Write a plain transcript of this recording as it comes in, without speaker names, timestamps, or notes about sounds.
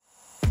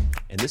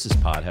And this is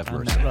Pod Have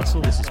Mercy.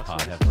 Russell. This is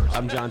Pod Have Mercy.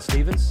 I'm John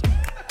Stevens.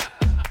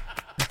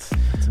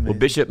 Well,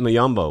 Bishop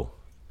Muyombo,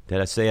 did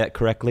I say that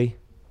correctly?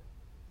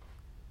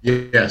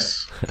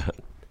 Yes.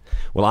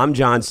 Well, I'm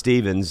John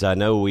Stevens. I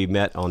know we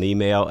met on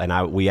email,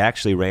 and we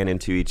actually ran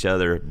into each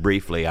other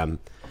briefly. I'm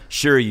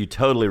sure you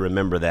totally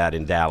remember that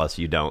in Dallas.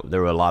 You don't.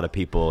 There were a lot of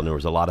people, and there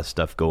was a lot of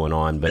stuff going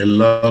on. But a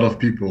lot of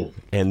people.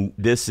 And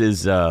this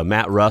is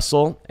Matt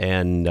Russell,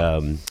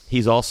 and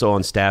he's also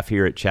on staff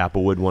here at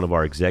Chapelwood, one of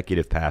our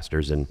executive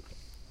pastors. And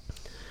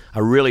I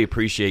really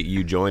appreciate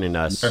you joining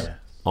us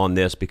on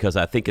this because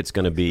I think it's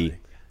going to be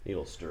 –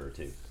 it'll stir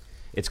too.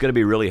 It's going to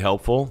be really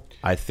helpful.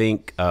 I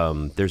think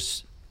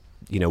there's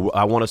 –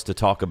 I want us to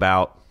talk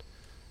about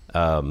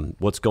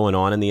what's going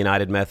on in the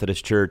United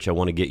Methodist Church. I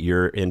want to get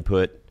your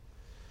input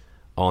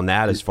on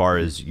that as far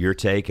as your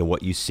take and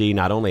what you see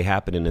not only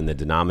happening in the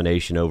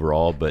denomination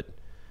overall, but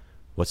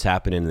what's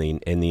happening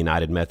in the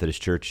United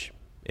Methodist Church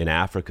in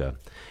Africa.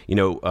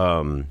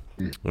 Were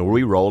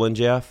we rolling,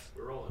 Jeff?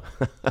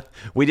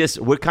 we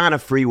kind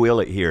of free will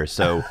it here,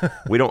 so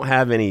we don't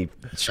have any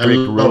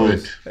strict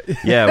rules.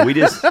 Yeah,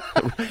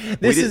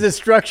 this is as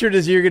structured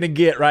as you're going to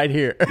get right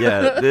here.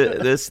 Yeah,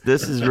 this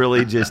is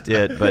really just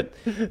it. But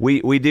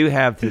we do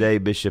have today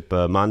Bishop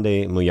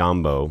Mande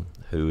Muyombo,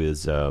 who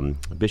is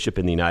bishop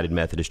in the United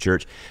Methodist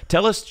Church.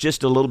 Tell us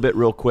just a little bit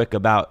real quick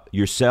about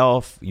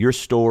yourself, your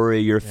story,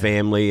 your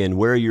family, and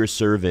where you're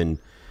serving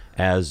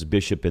as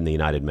bishop in the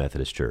United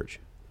Methodist Church.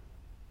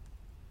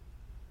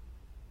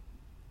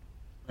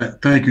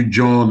 Thank you,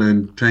 John,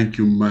 and thank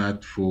you,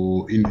 Matt,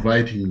 for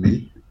inviting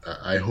me.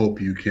 I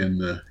hope you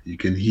can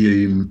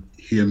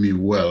hear me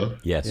well.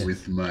 Yes.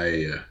 With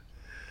my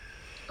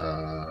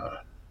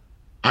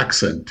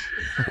accent.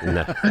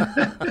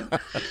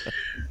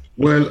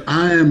 Well,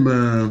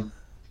 I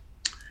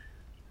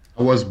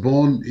was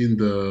born in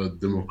the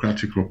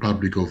Democratic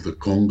Republic of the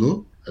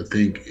Congo. I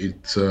think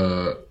it's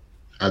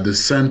at the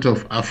center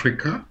of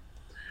Africa.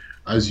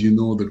 As you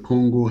know, the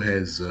Congo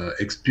has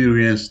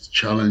experienced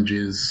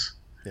challenges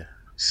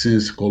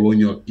since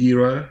colonial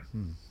era.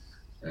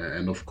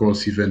 And of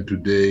course, even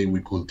today,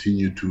 we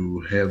continue to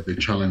have the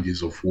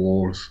challenges of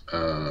wars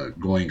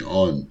going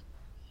on.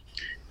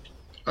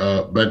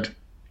 But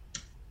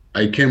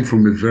I came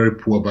from a very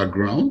poor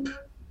background.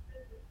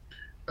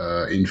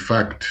 In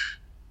fact,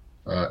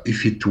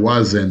 if it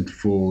wasn't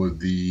for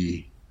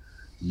the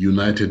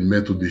United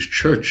Methodist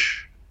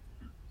Church,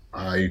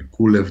 I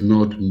could have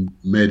not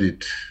made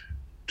it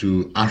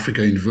to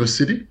Africa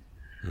University,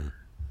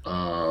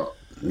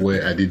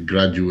 where I did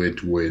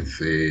graduate with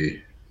a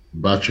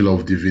Bachelor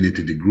of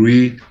Divinity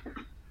degree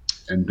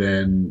and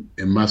then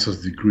a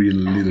master's degree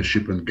in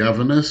leadership and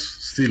governance,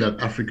 still at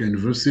Africa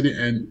University.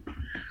 And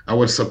I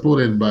was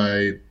supported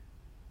by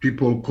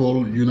people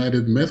called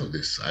United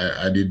Methodists.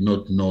 I did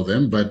not know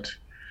them, but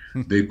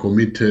they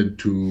committed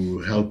to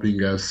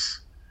helping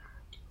us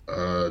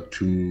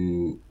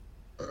to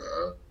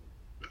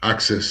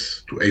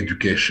access to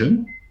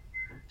education.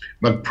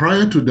 But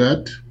prior to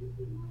that,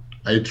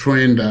 I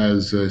trained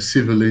as a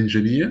civil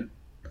engineer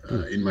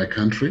in my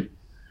country.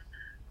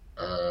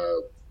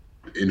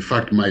 In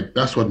fact,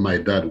 that's what my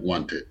dad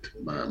wanted.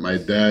 My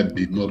dad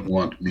did not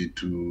want me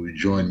to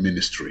join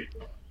ministry.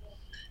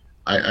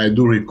 I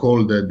do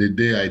recall that the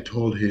day I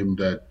told him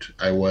that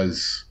I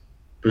was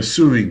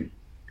pursuing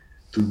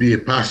to be a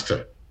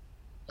pastor,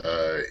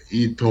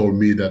 he told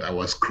me that I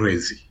was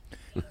crazy.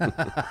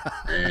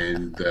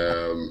 And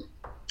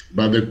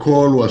but the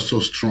call was so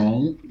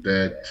strong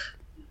that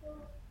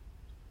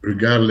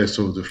regardless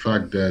of the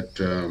fact that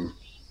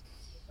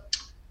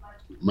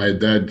my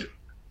dad,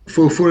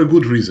 for a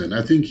good reason,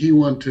 I think he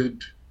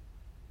wanted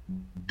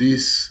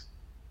this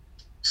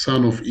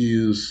son of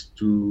his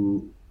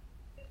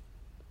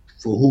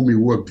for whom he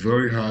worked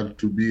very hard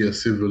to be a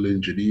civil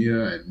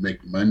engineer and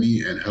make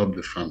money and help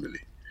the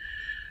family.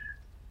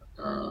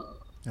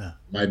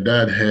 My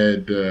dad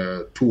had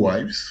 2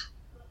 wives.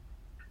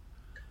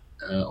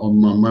 On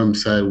my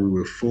mom's side, we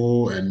were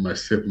 4, and my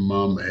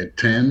stepmom had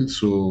 10.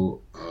 So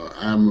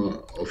I'm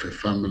of a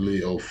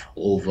family of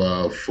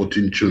over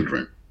 14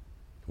 children.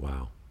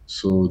 Wow.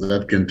 So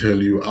that can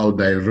tell you how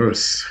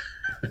diverse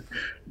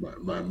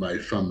my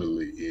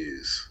family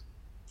is.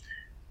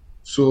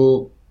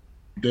 So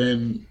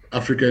then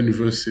Africa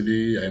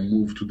University, I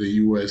moved to the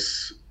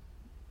U.S.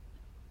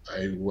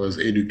 I was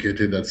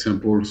educated at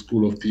St. Paul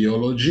School of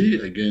Theology,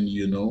 again,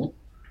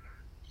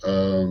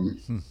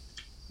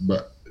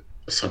 but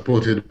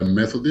supported by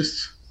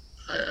Methodists.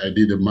 I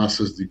did a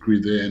master's degree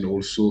there and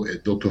also a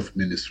doctor of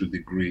ministry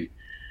degree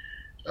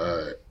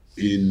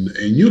in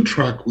a new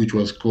track which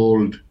was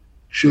called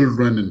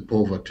Children and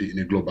Poverty in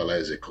a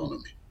Globalized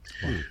Economy.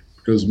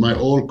 Because my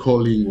whole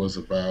calling was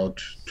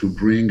to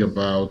bring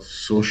about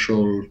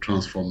social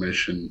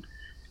transformation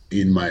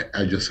in my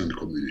adjacent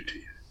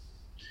community.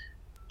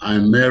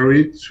 I'm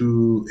married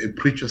to a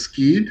preacher's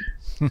kid.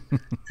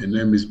 Her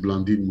name is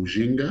Blandine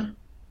Mujinga.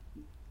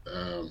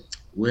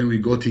 When we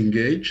got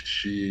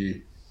engaged,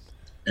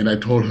 and I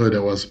told her that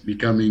I was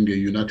becoming a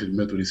United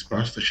Methodist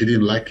pastor. She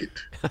didn't like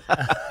it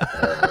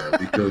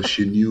because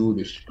she knew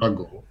the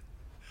struggle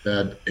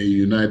that a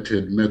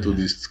United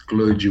Methodist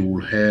clergy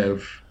will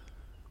have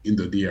in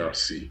the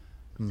DRC.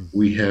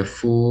 We have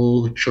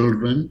 4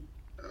 children,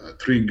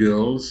 3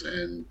 girls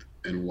and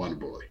 1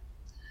 boy.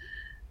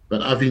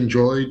 But I've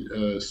enjoyed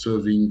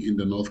serving in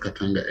the North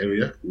Katanga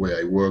area, where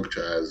I worked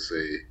as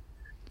a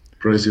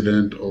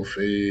president of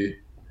a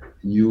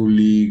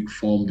newly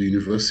formed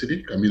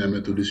university, Kamina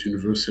Methodist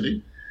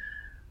University.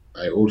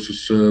 I also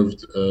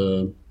served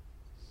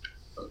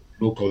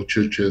local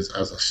churches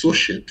as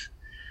associate,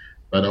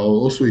 but I was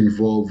also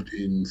involved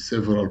in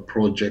several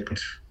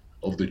projects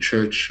of the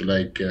church.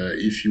 Like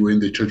if you were in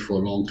the church for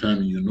a long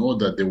time, you know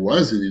that there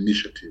was an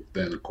initiative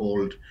then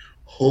called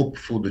Hope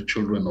for the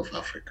Children of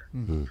Africa.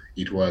 Mm-hmm.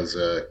 It was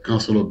a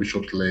Council of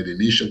Bishops-led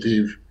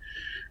initiative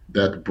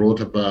that brought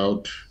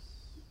about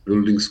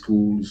building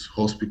schools,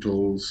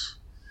 hospitals,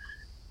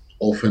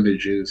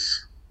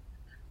 orphanages.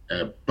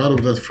 Part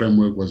of that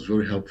framework was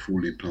very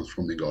helpful in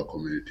transforming our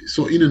community.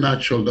 So in a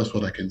nutshell, that's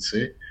what I can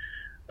say.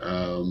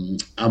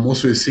 I'm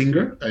also a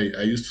singer.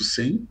 I used to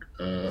sing.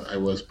 I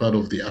was part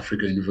of the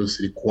Africa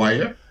University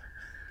choir.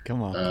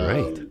 Come on,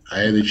 great. I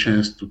had a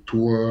chance to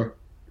tour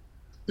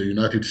the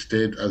United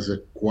States as a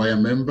choir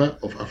member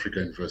of Africa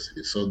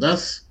University. So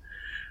that's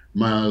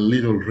my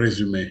little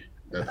resume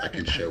that I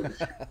can share with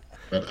you.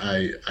 But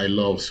I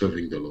love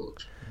serving the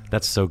Lord.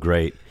 That's so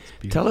great.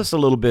 Tell us a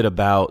little bit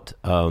about,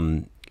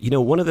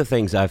 one of the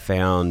things I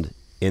found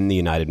in the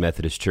United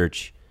Methodist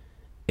Church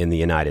in the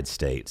United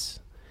States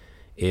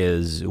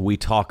is we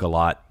talk a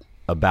lot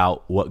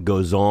about what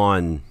goes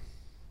on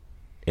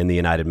in the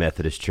United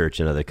Methodist Church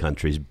in other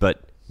countries,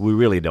 but we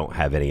really don't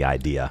have any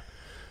idea.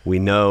 We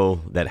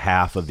know that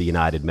half of the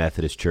United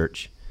Methodist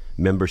Church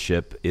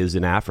membership is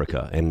in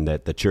Africa and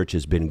that the church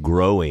has been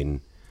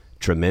growing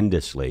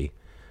tremendously.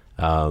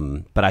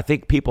 But I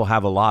think people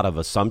have a lot of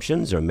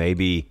assumptions or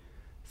maybe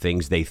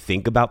things they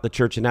think about the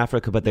church in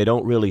Africa, but they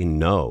don't really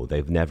know.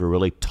 They've never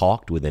really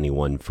talked with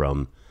anyone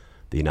from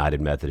the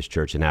United Methodist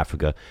Church in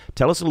Africa.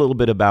 Tell us a little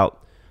bit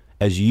about,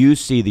 as you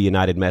see the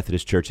United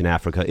Methodist Church in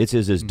Africa, it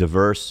is as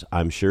diverse,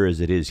 I'm sure, as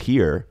it is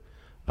here.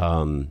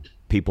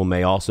 People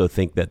may also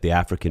think that the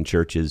African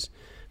church is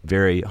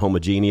very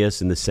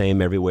homogeneous and the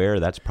same everywhere.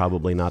 That's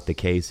probably not the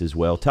case as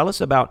well. Tell us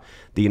about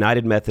the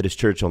United Methodist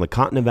Church on the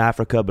continent of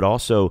Africa, but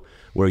also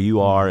where you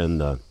are in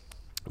the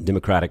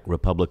Democratic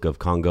Republic of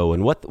Congo,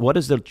 and what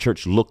does the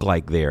church look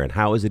like there, and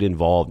how is it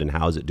involved, and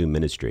how does it do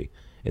ministry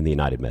in the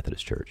United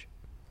Methodist Church?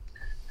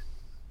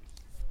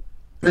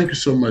 Thank you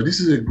so much. This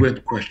is a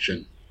great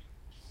question.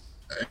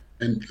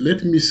 And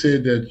let me say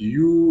that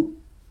you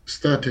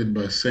started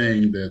by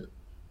saying that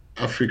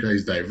Africa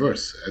is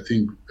diverse. I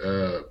think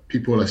some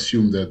people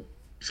assume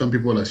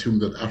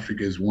that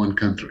Africa is one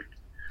country,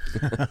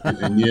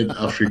 and yet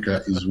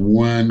Africa is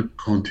one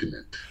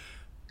continent.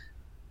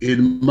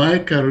 In my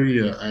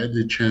career, I had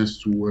the chance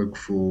to work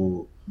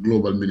for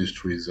Global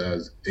Ministries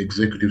as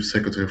Executive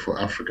Secretary for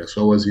Africa.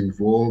 So I was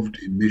involved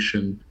in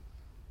mission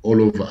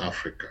all over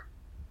Africa.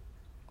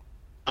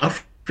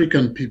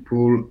 African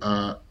people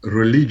are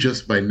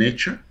religious by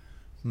nature.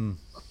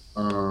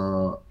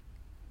 The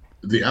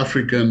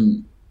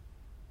African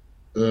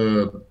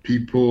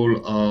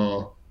people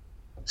are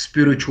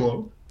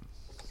spiritual.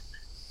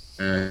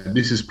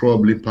 This is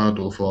probably part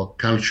of our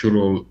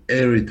cultural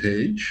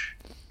heritage.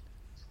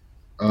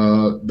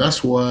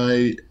 That's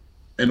why,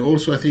 and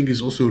also I think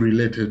it's also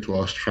related to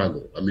our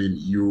struggle. I mean,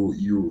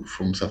 you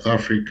from South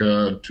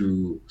Africa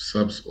to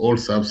all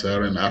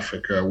sub-Saharan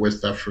Africa,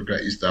 West Africa,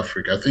 East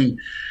Africa, I think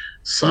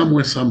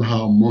somewhere,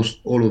 somehow,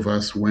 all of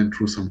us went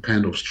through some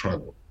kind of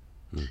struggle.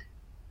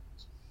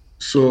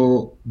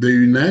 So the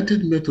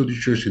United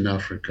Methodist Church in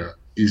Africa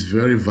is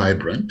very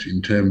vibrant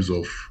in terms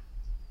of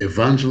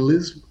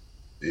evangelism,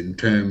 in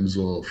terms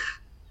of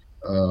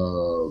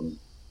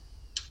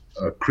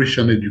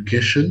Christian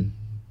education,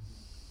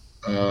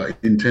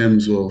 in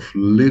terms of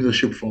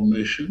leadership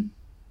formation.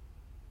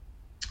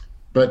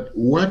 But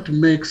what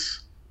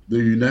makes the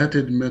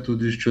United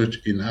Methodist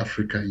Church in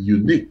Africa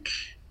unique,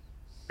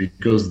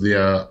 because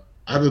there are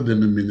other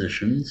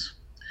denominations,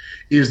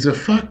 is the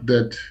fact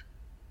that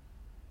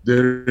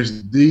there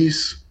is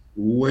this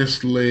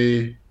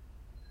Wesley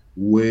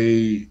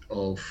way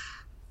of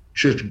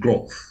church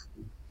growth.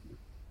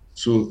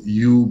 So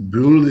you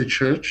build a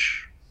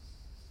church,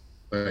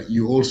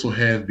 you also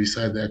have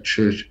beside that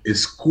church a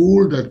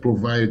school that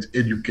provides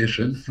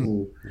education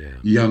for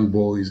young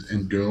boys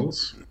and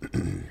girls.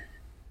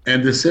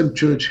 And the same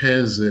church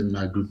has an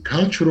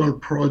agricultural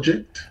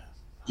project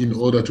in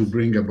order to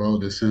bring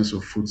about a sense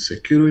of food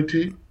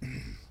security.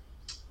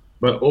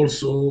 But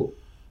also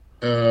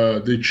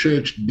the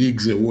church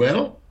digs a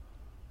well,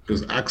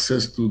 because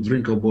access to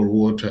drinkable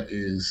water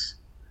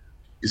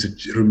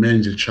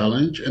remains a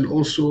challenge, and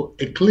also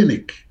a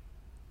clinic.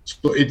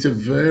 So it's a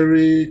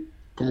very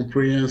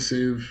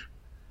comprehensive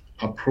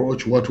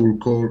approach, what we'll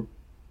call,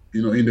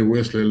 in the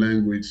Wesley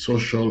language,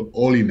 social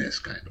holiness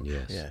kind of.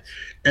 Yes.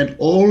 And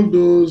all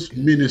those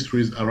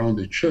ministries around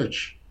the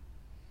church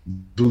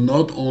do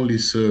not only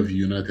serve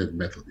United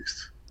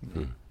Methodists,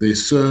 they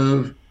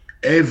serve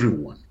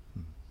everyone.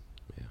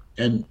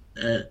 And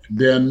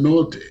they are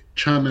not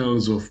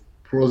channels of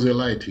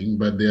proselyting,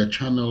 but they are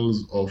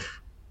channels of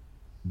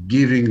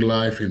giving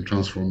life and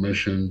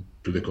transformation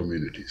to the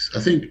communities. I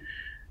think,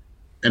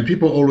 and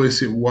people always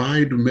say,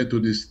 why do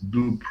Methodists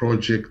do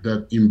projects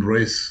that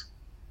embrace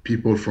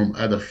people from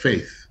other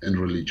faiths and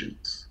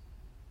religions?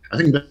 I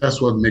think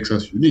that's what makes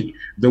us unique.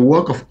 The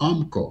work of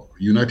AMCO,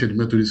 United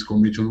Methodist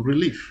Committee on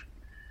Relief,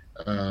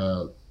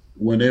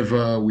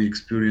 whenever we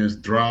experience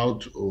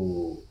drought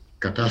or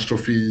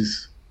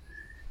catastrophes,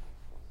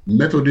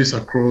 Methodists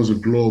across the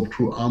globe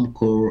through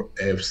AMCO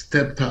have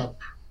stepped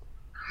up,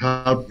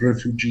 helped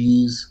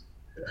refugees,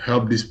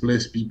 helped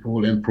displaced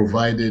people, and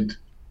provided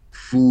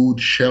food,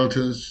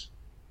 shelters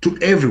to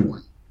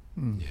everyone.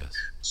 Yes.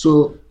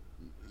 So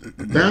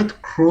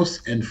that cross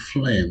and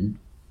flame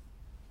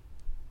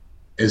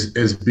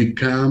has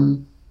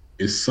become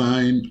a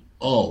sign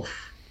of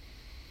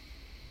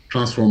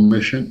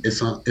transformation, a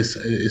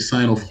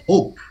sign of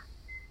hope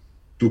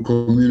to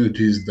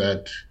communities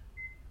that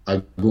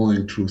are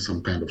going through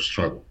some kind of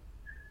struggle.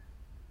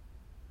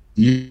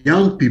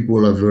 Young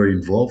people are very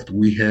involved.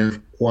 We have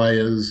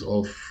choirs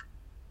of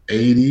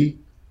 80,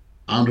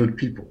 100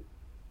 people.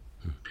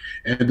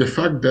 And the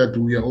fact that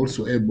we are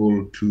also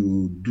able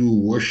to do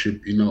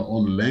worship in our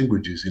own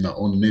languages, in our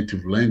own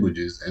native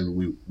languages, and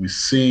we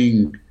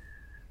sing,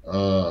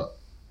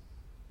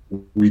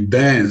 we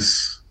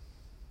dance,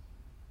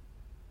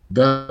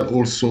 that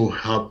also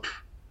help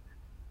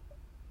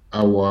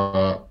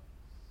our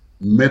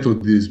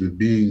Methodism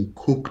being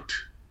cooked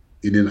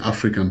in an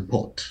African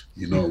pot.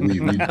 You know, we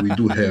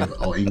do have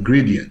our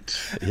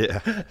ingredients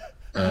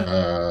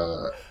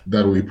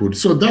that we put.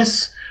 So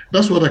that's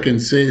what I can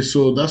say.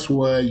 So that's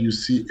why you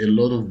see a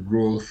lot of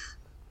growth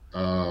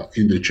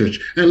in the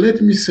church. And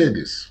let me say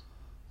this.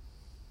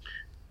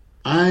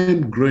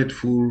 I'm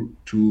grateful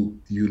to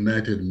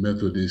United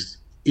Methodists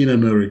in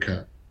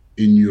America,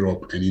 in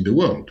Europe, and in the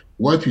world.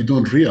 What you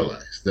don't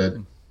realize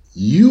that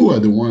you are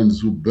the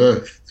ones who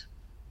birthed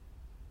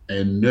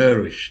and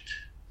nourished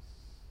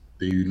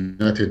the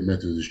United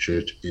Methodist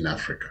Church in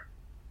Africa.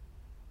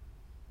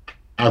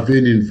 I've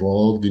been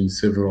involved in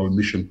several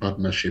mission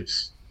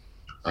partnerships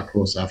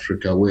across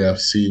Africa where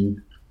I've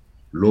seen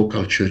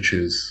local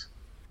churches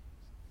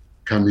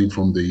coming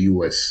from the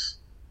US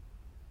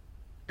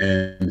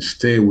and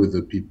stay with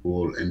the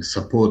people and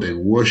support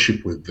and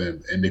worship with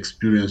them and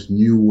experience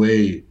new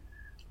way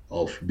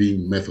of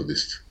being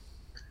Methodist.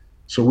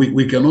 So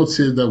we cannot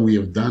say that we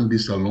have done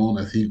this alone.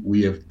 I think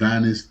we have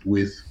done it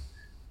with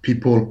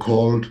people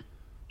called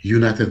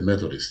United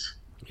Methodists.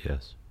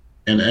 Yes.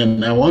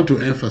 And I want to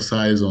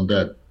emphasize on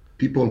that.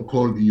 People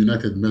called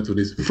United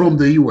Methodists from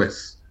the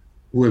US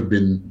who have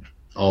been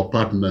our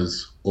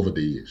partners over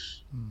the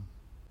years.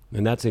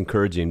 And that's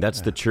encouraging.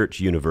 That's the church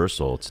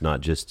universal. It's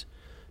not just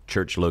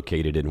church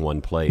located in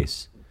one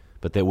place,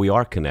 but that we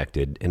are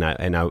connected. And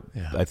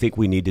I think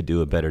we need to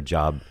do a better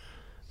job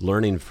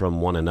learning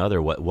from one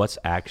another what's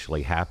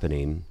actually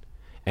happening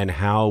and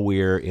how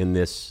we're in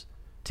this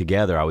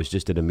together. I was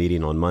just at a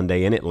meeting on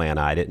Monday in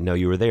Atlanta. I didn't know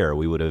you were there.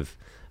 We would have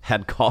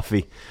had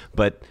coffee,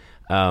 but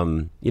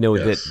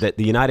Yes. that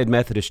the United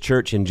Methodist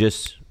Church in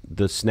just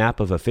the snap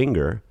of a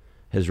finger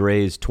has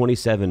raised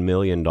 $27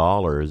 million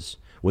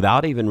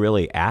without even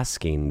really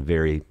asking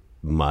very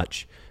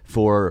much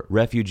for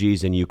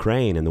refugees in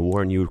Ukraine and the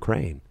war in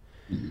Ukraine.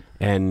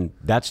 And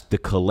that's the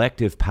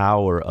collective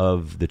power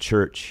of the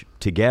church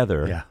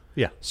together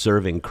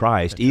serving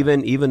Christ.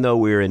 Even though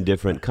we're in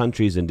different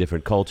countries and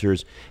different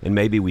cultures, and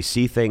maybe we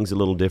see things a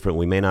little different,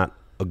 we may not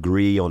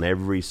agree on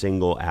every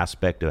single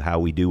aspect of how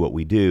we do what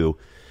we do.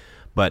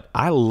 But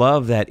I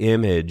love that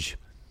image,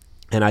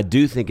 and I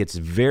do think it's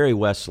very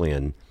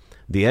Wesleyan.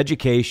 The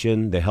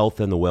education, the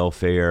health and the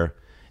welfare,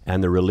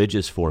 and the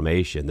religious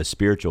formation, the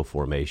spiritual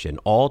formation,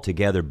 all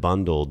together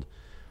bundled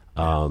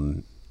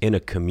in a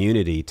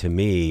community, to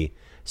me,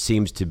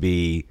 seems to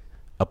be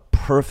a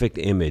perfect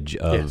image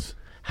of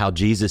how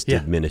Jesus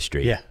did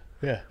ministry.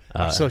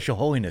 Social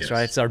holiness,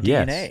 right? It's our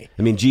DNA.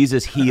 I mean,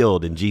 Jesus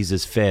healed, and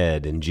Jesus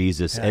fed, and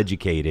Jesus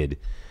educated,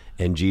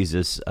 and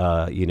Jesus,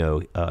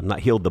 not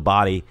healed the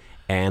body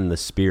and the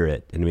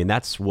spirit. And I mean,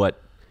 that's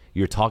what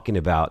you're talking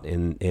about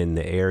in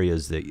the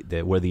areas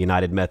that where the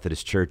United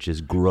Methodist Church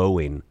is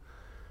growing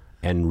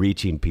and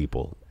reaching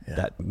people.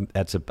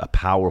 That's a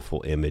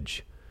powerful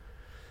image.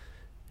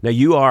 Now,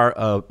 you are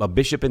a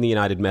bishop in the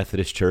United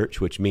Methodist Church,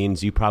 which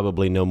means you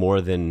probably know more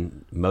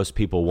than most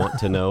people want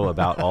to know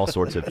about all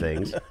sorts of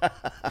things.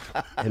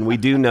 And we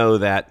do know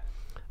that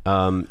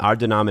our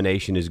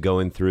denomination is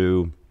going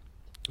through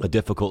a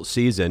difficult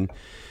season.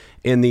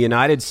 In the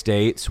United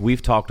States,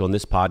 we've talked on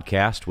this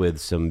podcast with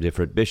some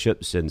different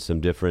bishops and some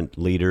different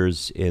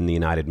leaders in the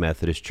United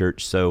Methodist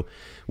Church. So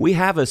we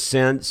have a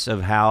sense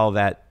of how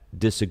that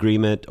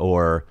disagreement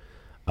or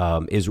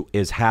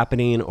is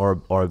happening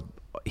or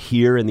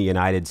here in the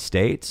United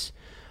States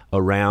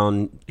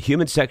around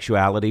human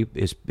sexuality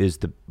is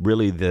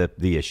really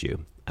the issue.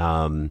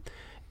 And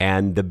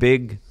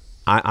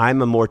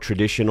I'm a more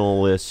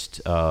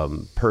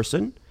traditionalist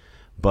person,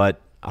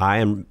 but I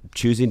am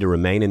choosing to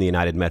remain in the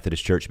United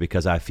Methodist Church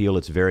because I feel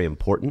it's very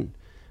important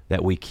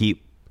that we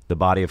keep the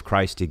body of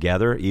Christ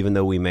together, even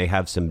though we may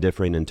have some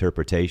differing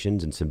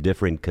interpretations and some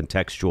different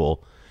contextual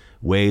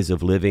ways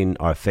of living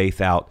our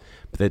faith out.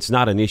 But it's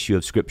not an issue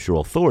of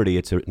scriptural authority,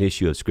 it's an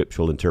issue of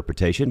scriptural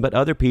interpretation. But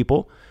other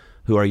people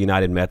who are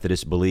United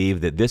Methodists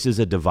believe that this is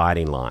a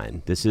dividing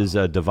line. This is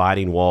a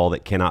dividing wall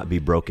that cannot be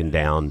broken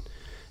down,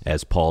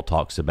 as Paul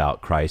talks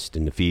about Christ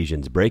in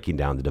Ephesians breaking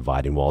down the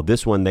dividing wall.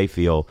 This one,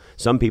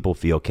 some people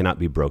feel, cannot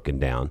be broken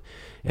down.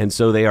 And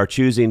so they are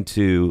choosing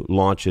to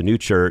launch a new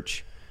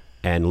church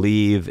and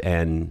leave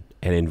and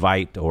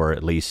invite, or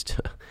at least,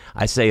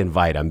 I say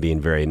invite, I'm being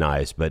very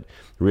nice, but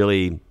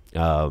really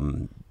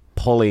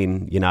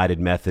pulling United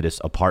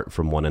Methodists apart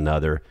from one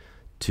another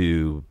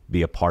to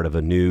be a part of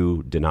a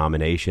new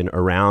denomination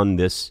around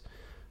this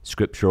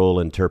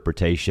scriptural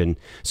interpretation.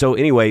 So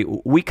anyway,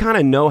 we kind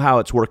of know how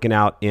it's working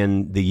out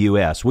in the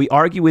U.S. We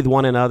argue with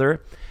one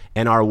another,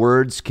 and our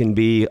words can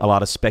be a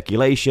lot of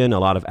speculation, a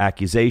lot of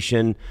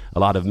accusation, a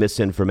lot of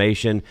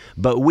misinformation,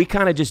 but we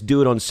kind of just do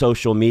it on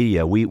social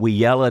media. We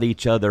yell at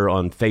each other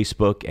on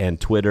Facebook and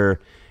Twitter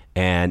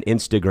and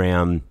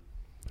Instagram.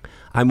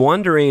 I'm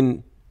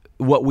wondering,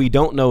 what we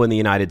don't know in the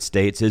United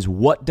States is,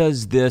 what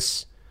does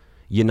this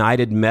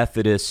United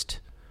Methodist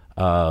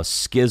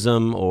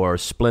schism or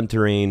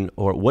splintering,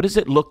 or what does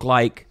it look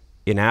like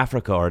in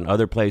Africa or in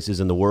other places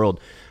in the world?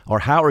 Or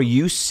how are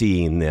you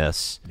seeing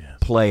this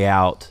play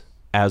out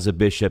as a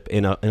bishop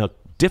in a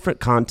different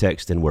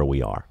context than where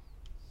we are?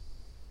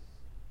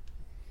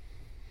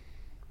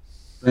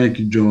 Thank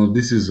you, John.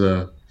 This is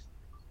the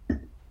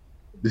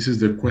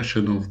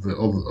question of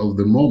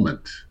the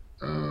moment.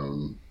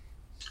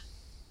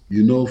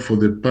 For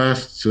the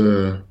past,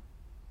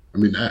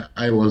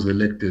 I was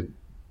elected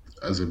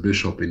as a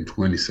bishop in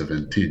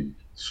 2017.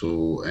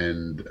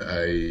 And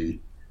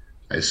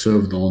I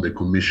served on the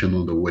commission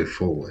on the way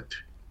forward.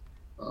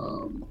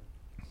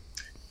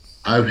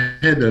 I've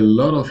had a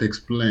lot of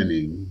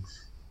explaining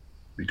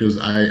because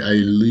I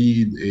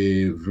lead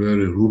a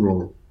very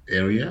rural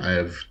area. I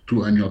have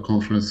 2 annual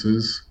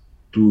conferences,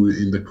 2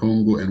 in the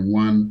Congo and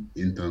 1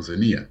 in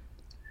Tanzania,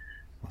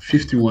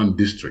 51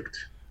 district.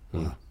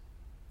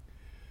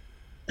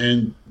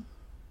 And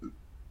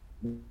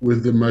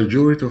with the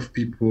majority of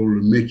people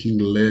making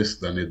less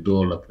than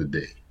 $1 per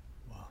day.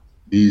 Wow.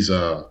 These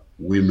are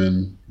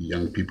women,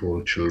 young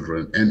people,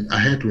 children. And I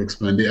had to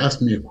explain. They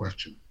asked me a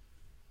question.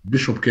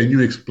 Bishop, can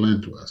you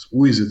explain to us,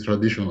 who is a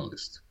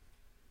traditionalist?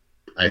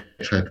 I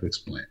tried to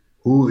explain.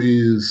 Who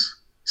is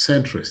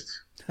centrist?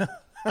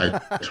 I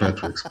tried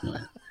to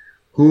explain.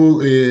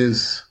 Who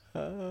is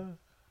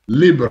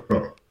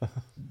liberal?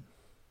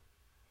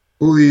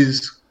 Who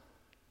is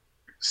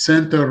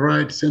center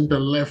right, center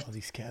left? All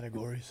these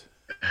categories.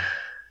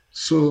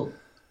 So,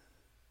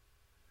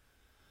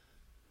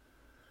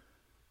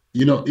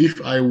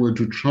 if I were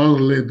to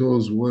translate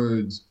those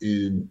words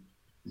in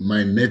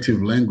my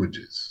native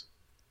languages,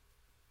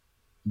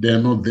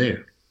 they're not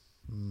there.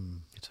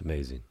 It's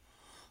amazing.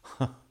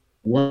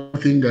 One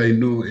thing I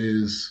know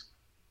is,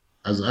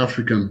 as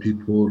African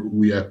people,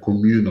 we are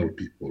communal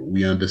people.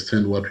 We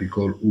understand what we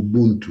call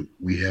Ubuntu.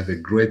 We have a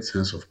great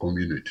sense of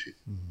community,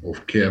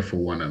 of care for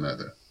one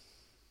another.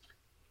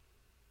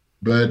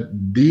 But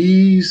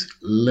these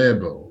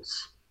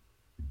labels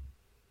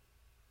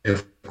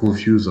have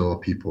confused our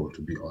people,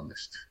 to be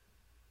honest.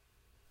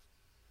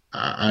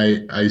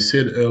 I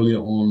said earlier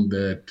on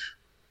that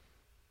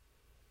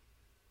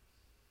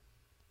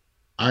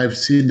I've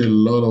seen a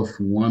lot of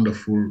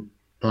wonderful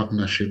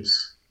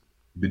partnerships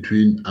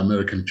between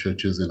American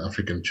churches and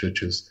African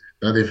churches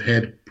that have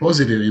had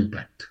positive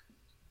impact.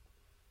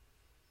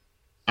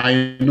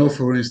 I know,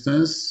 for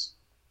instance,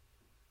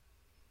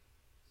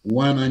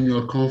 one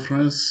annual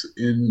conference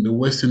in the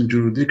Western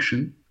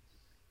jurisdiction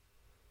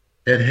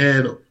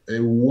had a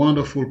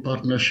wonderful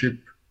partnership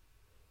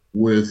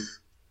with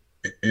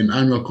an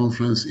annual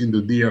conference in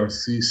the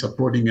DRC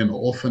supporting an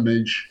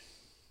orphanage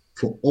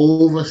for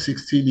over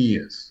 16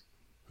 years.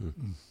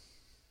 Mm-hmm.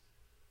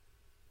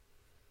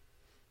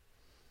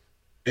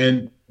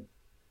 And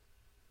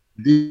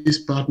this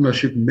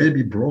partnership may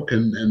be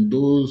broken, and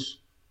those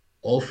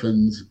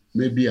orphans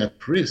may be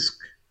at risk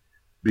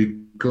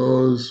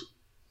because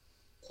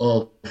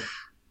of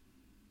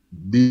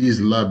these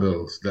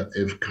labels that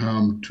have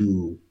come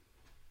to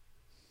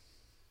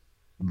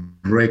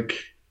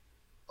break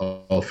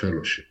our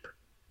fellowship.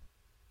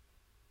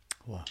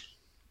 Wow.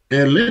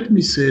 And let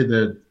me say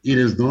that it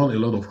has done a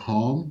lot of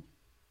harm,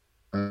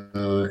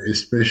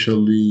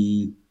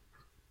 especially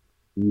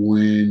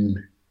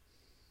when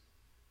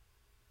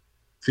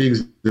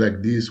things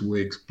like this were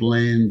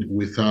explained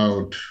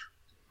without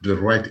the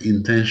right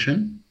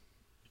intention.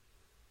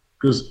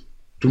 Because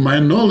to my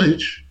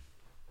knowledge,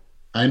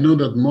 I know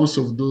that most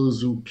of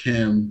those who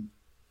came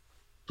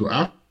to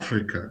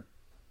Africa,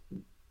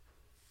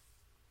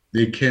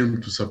 they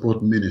came to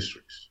support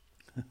ministries,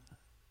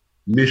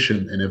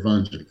 mission and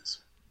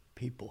evangelism.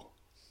 People.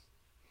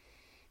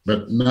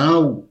 But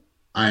now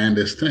I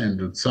understand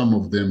that some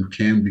of them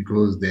came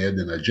because they had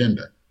an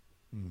agenda.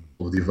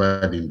 of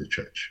dividing the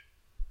church.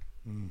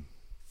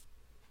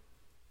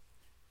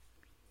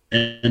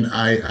 And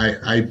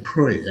I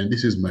pray, and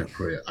this is my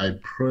prayer, I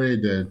pray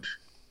that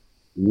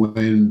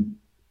when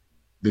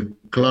the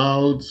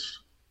clouds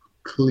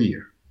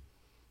clear,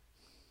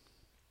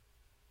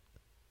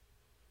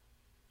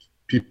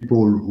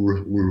 people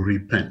will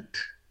repent.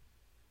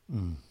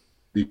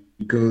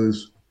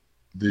 Because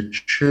the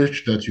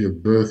church that you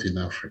birthed in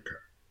Africa,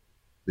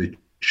 the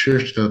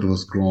church that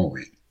was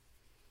growing,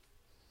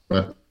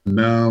 but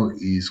now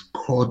is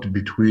caught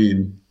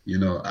between,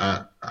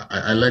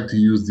 I like to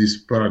use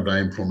this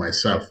paradigm for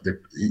myself.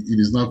 That it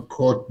is not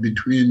caught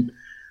between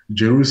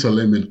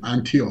Jerusalem and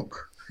Antioch,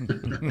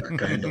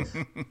 kind of.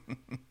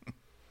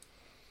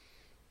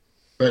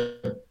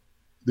 But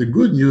the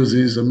good news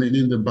is,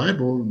 in the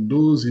Bible,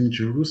 those in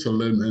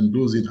Jerusalem and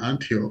those in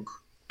Antioch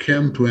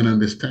came to an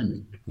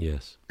understanding.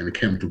 Yes. And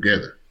came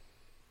together.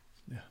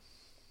 Yeah.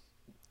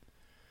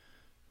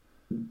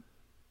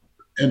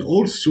 And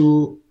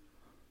also,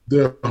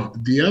 the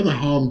other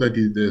harm that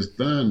it has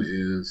done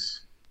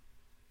is,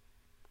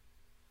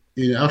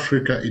 in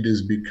Africa, it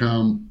has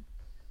become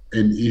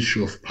an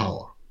issue of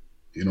power.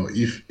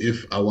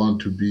 If I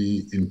want to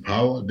be in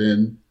power,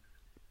 then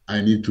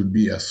I need to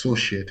be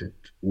associated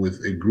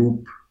with a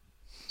group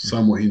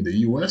somewhere in the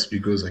US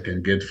because I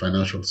can get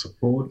financial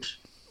support.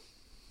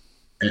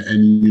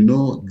 And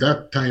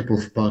that type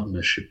of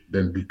partnership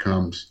then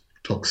becomes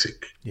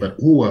toxic. Yeah. But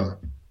who are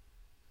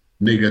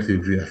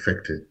negatively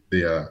affected?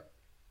 They are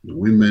the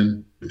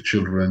women, the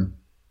children,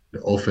 the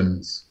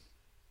orphans,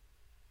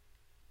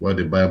 what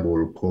the Bible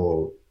will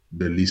call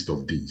the least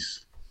of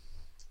these.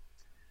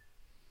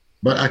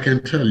 But I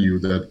can tell you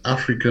that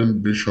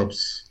African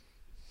bishops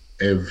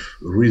have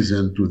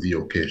risen to the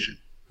occasion.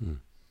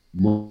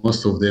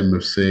 Most of them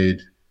have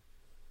said,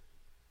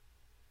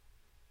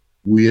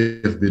 we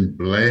have been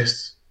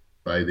blessed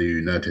by the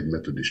United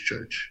Methodist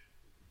Church.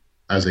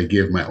 As I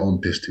gave my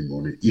own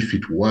testimony, if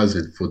it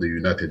wasn't for the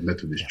United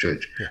Methodist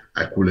Church,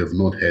 I could have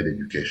not had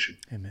education.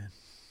 Amen.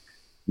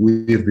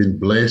 We have been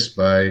blessed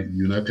by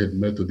United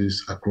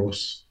Methodists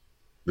across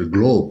the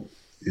globe,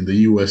 in the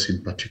US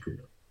in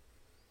particular.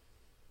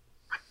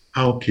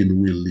 How can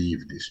we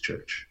leave this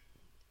church?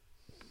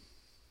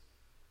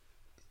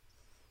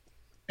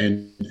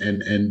 And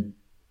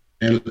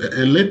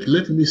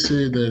let me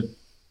say that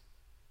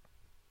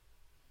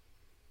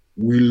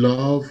we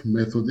love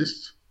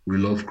Methodists, we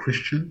love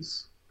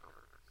Christians.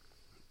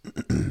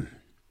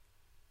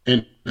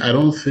 And I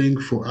don't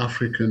think for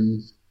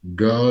Africans,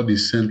 God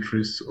is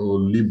centrist or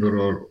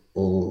liberal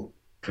or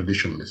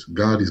traditionalist.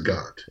 God is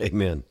God.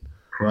 Amen.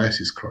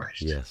 Christ is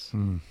Christ. Yes.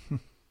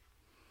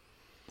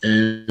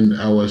 And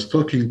I was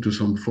talking to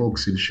some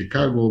folks in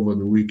Chicago over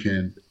the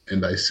weekend,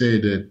 and I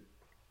said that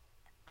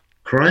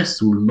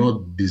Christ will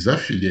not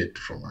disaffiliate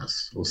from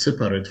us or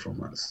separate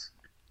from us.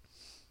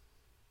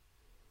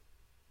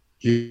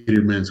 He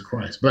remains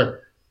Christ.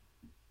 But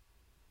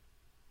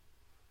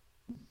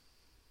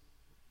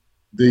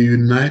the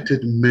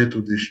United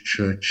Methodist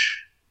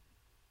Church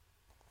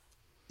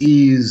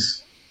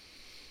is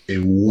a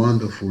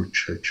wonderful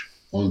church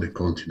on the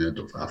continent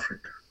of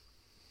Africa.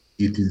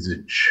 It is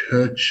a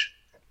church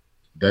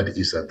that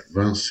is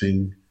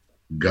advancing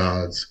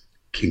God's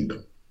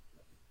kingdom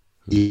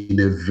in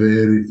a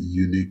very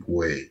unique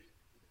way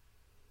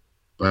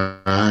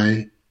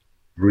by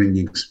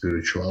bringing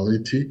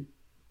spirituality,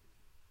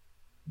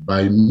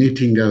 by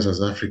meeting us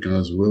as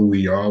Africans where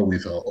we are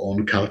with our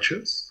own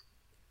cultures,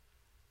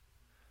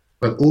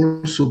 but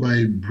also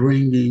by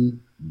bringing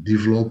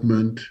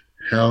development,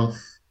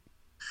 health,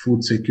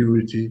 food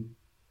security,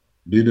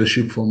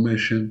 leadership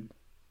formation,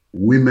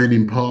 women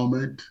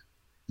empowerment,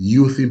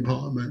 youth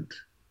empowerment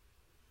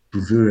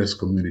to various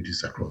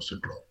communities across the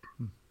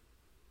globe.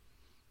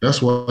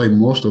 That's why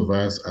most of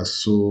us are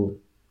so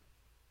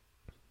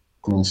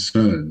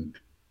concerned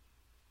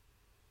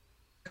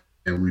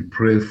and we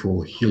pray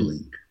for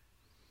healing.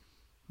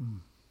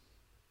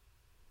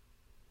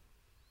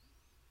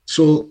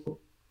 So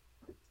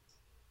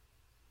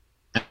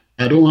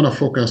I don't want to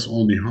focus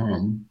on the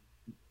harm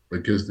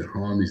because the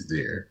harm is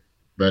there,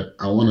 but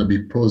I want to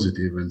be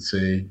positive and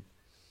say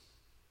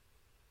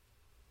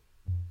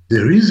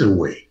there is a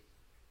way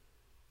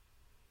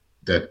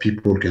that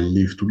people can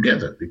live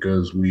together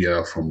because we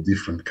are from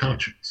different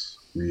cultures.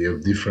 We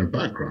have different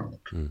backgrounds,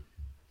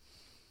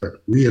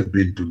 but we have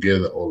been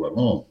together all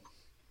along.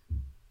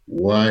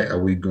 Why are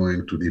we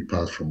going to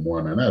depart from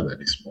one another at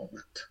this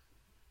moment?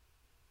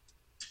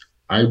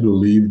 I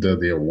believe that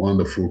there are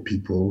wonderful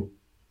people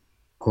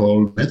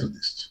called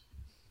Methodists.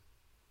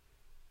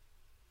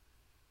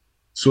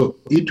 So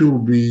it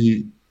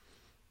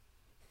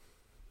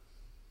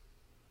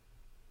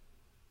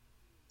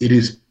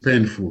is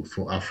painful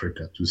for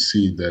Africa to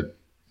see that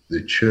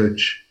the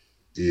church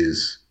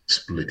is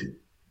splitting.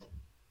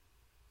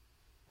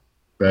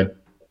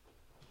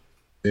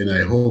 And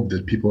I hope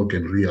that people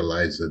can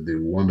realize that the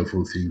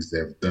wonderful things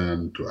they've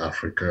done to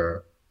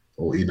Africa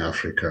or in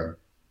Africa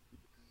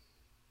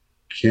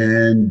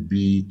can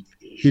be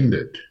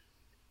hindered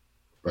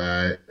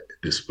by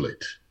the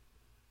split.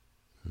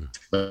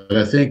 But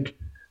I think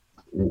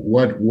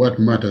what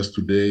matters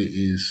today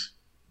is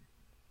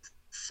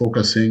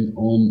focusing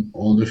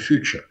on the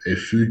future, a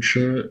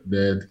future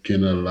that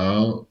can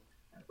allow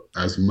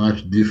as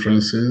much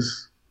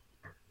differences,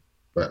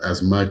 but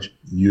as much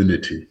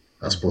unity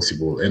as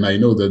possible. And I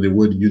know that the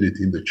word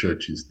unity in the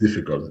church is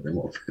difficult at the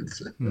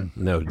moment.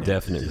 No,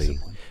 definitely.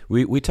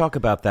 We talk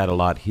about that a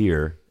lot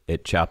here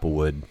at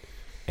Chapelwood,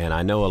 and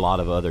I know a lot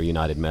of other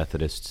United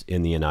Methodists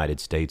in the United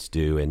States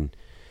do. And,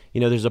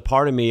 there's a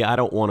part of me, I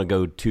don't want to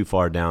go too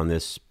far down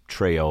this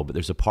trail, but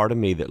there's a part of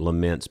me that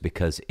laments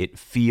because it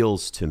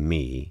feels to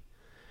me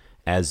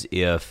as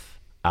if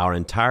our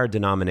entire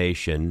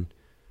denomination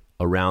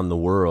around the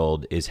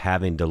world is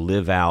having to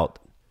live out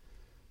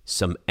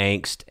some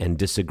angst and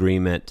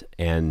disagreement,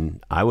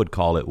 and I would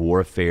call it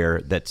warfare,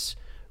 that's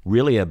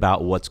really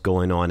about what's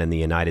going on in the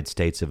United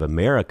States of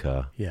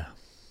America,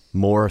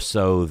 more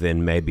so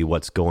than maybe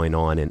what's going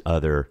on in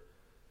other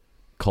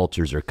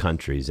cultures or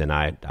countries. And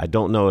I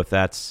don't know if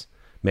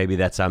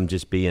I'm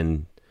just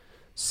being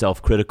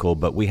self-critical,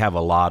 but we have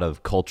a lot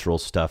of cultural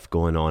stuff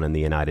going on in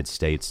the United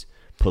States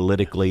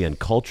politically and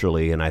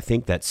culturally, and I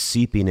think that's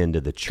seeping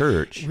into the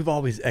church. We've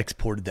always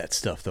exported that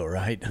stuff, though,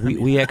 right?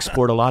 We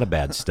export a lot of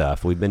bad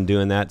stuff. We've been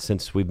doing that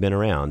since we've been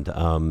around.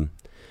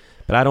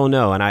 But I don't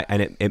know,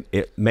 and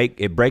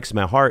it breaks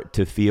my heart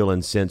to feel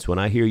and sense when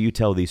I hear you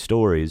tell these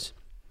stories.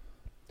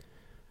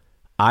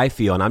 I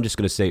feel, and I'm just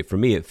going to say it for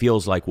me, it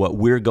feels like what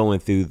we're going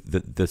through,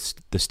 the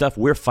stuff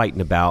we're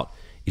fighting about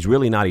is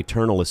really not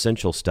eternal,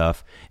 essential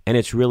stuff, and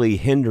it's really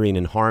hindering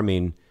and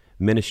harming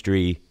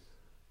ministry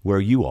where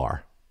you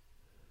are.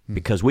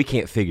 Because we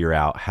can't figure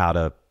out how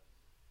to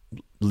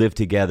live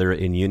together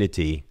in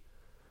unity,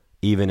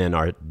 even in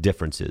our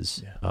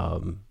differences. Yeah.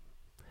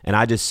 And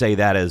I just say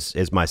that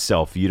as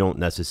myself. You don't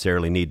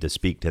necessarily need to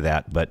speak to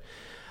that, but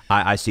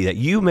I see that.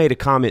 You made a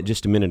comment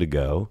just a minute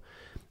ago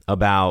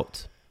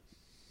about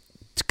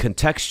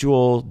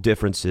contextual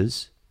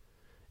differences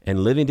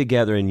and living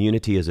together in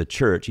unity as a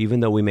church,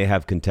 even though we may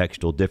have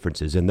contextual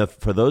differences. And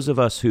for those of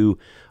us who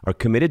are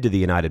committed to the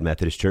United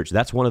Methodist Church,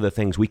 that's one of the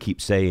things we keep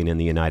saying in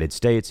the United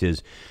States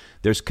is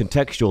there's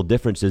contextual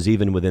differences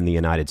even within the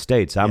United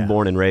States. I'm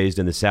born and raised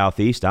in the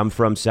Southeast. I'm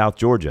from South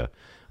Georgia.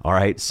 All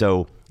right,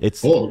 so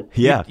it's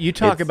You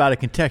talk about a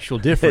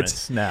contextual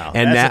difference now,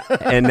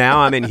 and now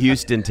I'm in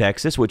Houston,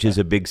 Texas, which is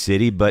a big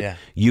city. But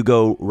you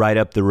go right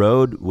up the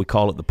road. We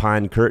call it the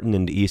Pine Curtain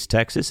into East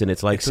Texas, and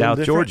it's like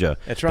South Georgia.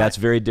 That's right. That's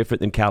very different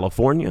than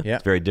California. Yeah.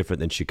 It's very different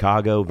than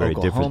Chicago. Very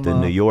Oklahoma. different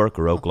than New York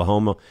or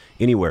Oklahoma.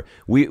 Anywhere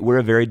we're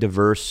a very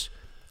diverse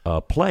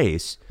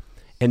place.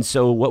 And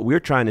so what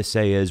we're trying to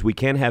say is we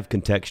can have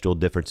contextual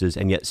differences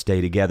and yet stay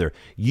together.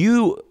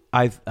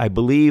 I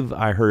believe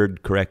I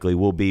heard correctly,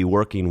 will be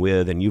working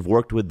with, and you've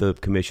worked with the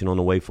Commission on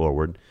the Way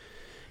Forward.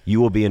 You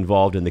will be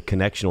involved in the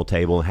connectional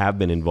table and have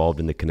been involved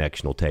in the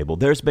connectional table.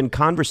 There's been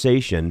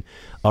conversation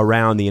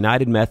around the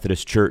United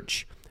Methodist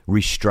Church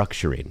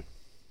restructuring,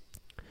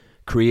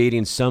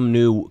 creating some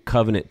new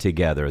covenant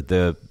together.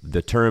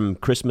 The term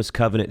Christmas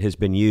covenant has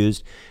been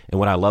used,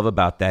 and what I love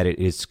about that, it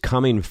is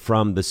coming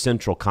from the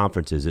central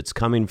conferences. It's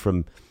coming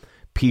from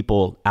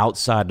people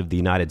outside of the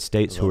United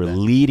States who are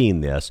leading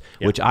this,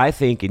 which I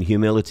think in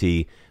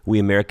humility, we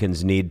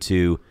Americans need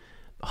to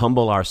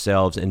humble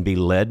ourselves and be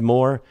led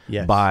more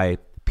by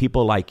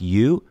people like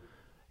you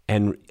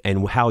and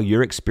how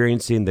you're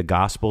experiencing the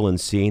gospel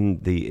and seeing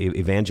the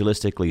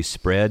evangelistically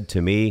spread.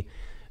 To me,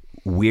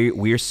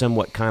 we're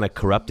somewhat kind of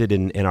corrupted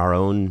in our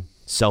own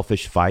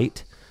selfish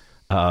fight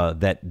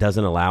that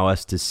doesn't allow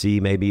us to see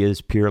maybe as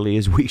purely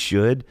as we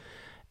should.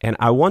 And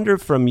I wonder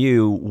from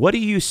you, what do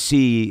you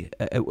see?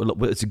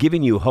 It's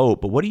giving you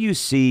hope, but what do you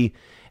see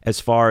as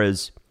far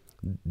as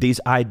these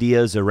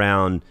ideas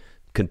around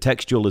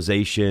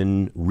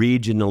contextualization,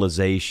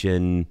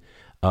 regionalization,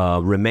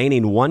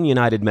 remaining one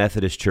United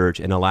Methodist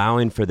Church and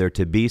allowing for there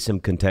to be some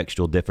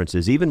contextual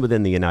differences, even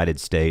within the United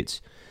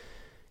States?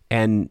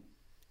 And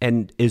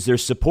is there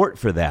support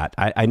for that?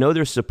 I know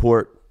there's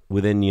support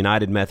within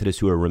United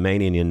Methodists who are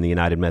remaining in the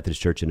United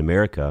Methodist Church in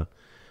America.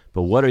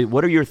 But what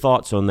are your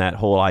thoughts on that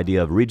whole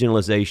idea of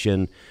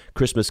regionalization,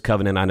 Christmas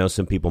covenant? I know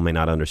some people may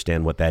not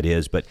understand what that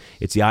is, but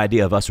it's the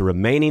idea of us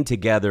remaining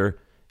together,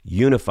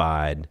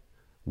 unified,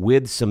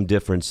 with some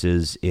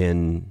differences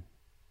in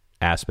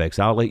aspects.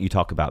 I'll let you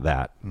talk about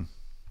that.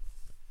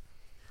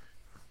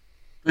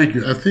 Thank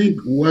you. I think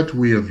what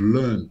we have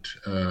learned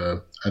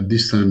at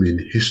this time in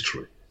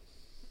history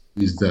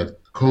is that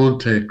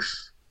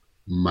context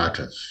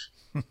matters.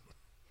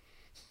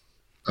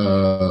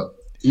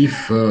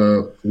 If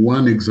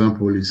one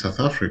example is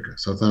South Africa.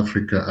 South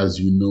Africa, as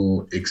you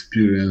know,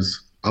 experienced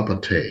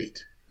apartheid.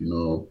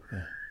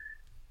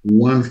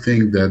 One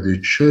thing that the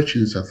church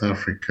in South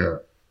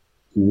Africa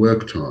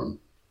worked on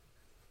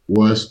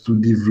was to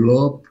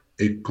develop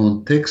a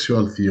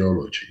contextual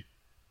theology,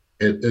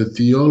 a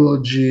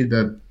theology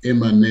that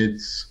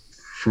emanates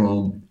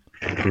from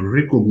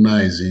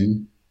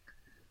recognizing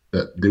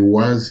that there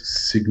was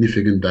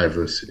significant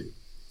diversity.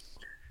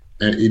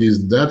 And it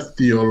is that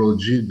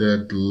theology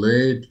that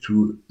led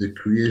to the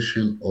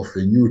creation of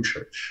a new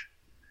church,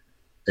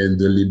 and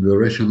the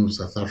liberation of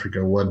South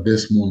Africa, what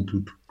Desmond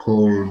Tutu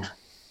called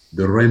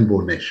the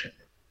Rainbow Nation.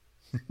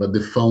 But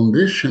the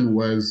foundation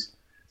was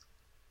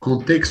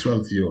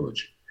contextual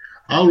theology.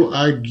 I'll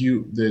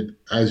argue that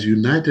as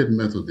United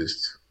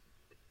Methodists,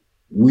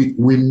 we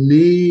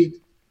need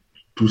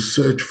to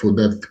search for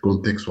that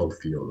contextual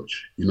theology.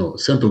 You know,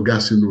 St.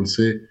 Augustine will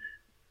say,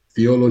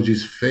 theology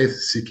is faith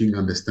seeking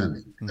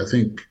understanding. I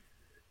think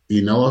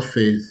in our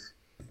faith,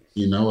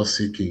 in our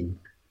seeking,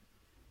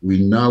 we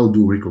now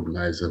do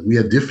recognize that we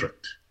are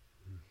different.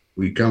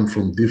 We come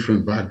from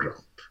different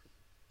backgrounds.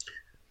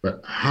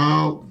 But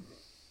how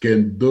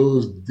can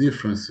those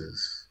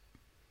differences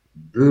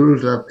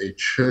build up a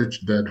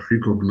church that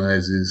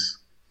recognizes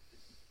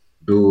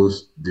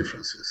those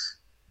differences?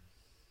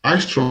 I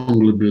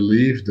strongly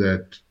believe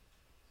that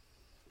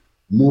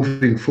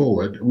moving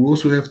forward, we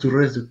also have to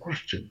raise the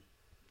question,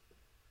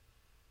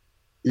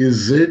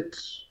 is it,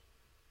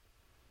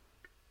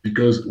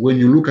 because when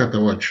you look at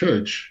our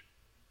church,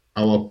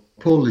 our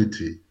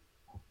polity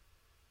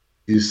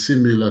is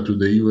similar to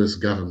the US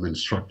government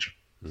structure.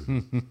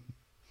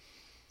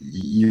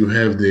 You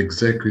have the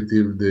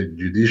executive, the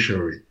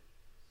judiciary,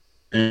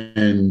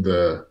 and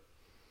the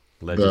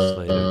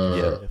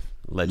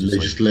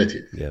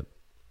legislative. Yep.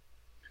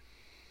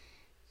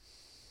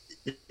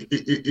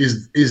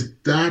 Is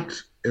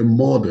that a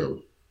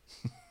model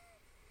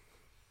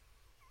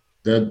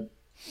that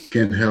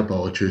can help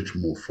our church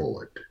move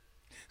forward,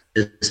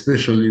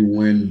 especially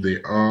when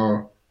there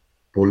are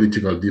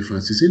political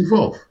differences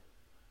involved?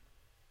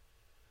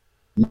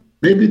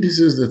 Maybe this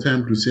is the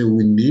time to say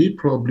we need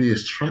probably a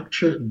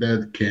structure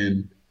that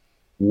can,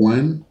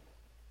 one,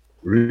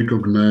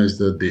 recognize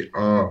that there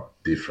are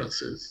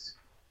differences.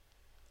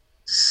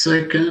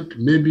 Second,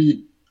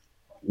 maybe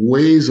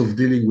ways of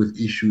dealing with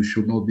issues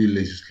should not be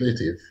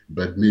legislative,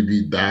 but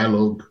maybe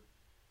dialogue.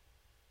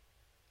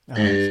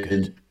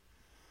 And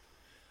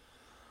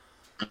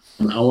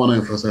I want to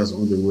emphasize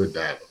on the word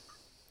dialogue.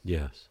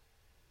 Yes.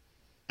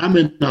 I'm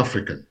an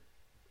African.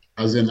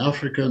 As an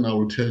African, I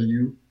will tell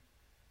you,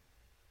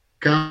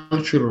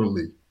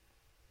 culturally,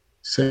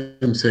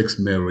 same-sex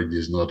marriage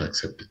is not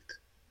accepted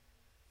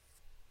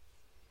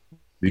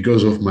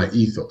because of my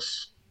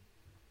ethos.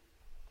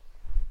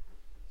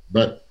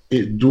 But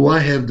do I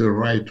have the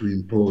right to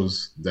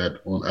impose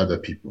that on other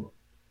people?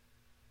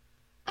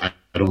 I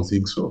don't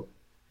think so.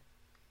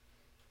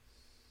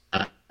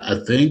 I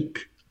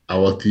think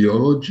our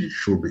theology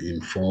should be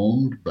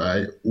informed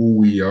by who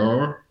we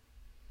are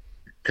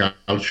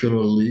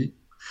culturally,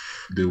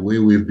 the way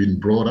we've been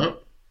brought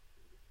up,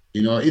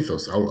 in our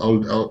ethos.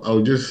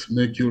 I'll just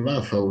make you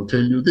laugh. I will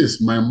tell you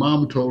this. My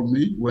mom told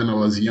me when I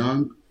was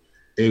young,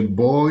 a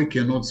boy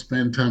cannot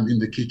spend time in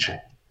the kitchen.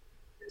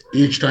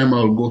 Each time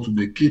I'll go to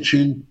the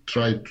kitchen,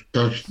 try to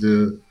touch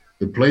the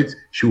plate,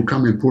 she'll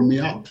come and pull me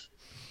out.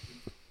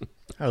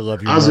 I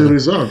love your As mother. a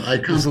result, I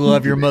can't. I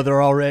love your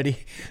mother already.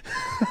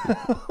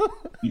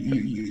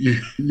 You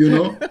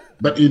know,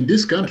 but in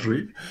this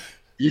country,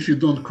 if you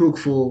don't cook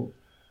for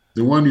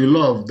the one you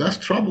love, that's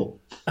trouble.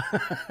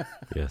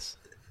 Yes.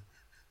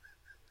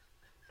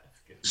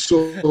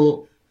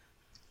 So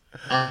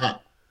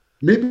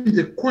maybe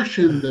the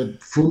question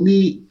that for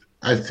me,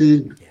 I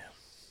think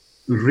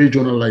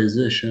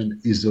regionalization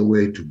is the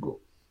way to go,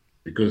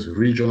 because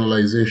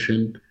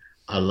regionalization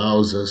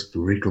allows us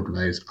to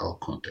recognize our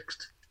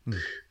context.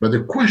 But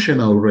the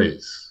question I'll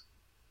raise,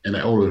 and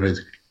I always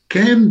raise,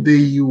 can the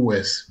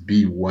US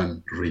be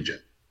one region?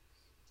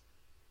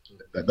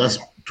 That's,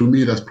 to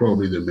me, that's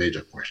probably the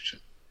major question.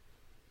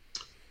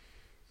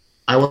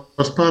 I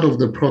was part of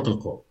the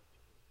protocol.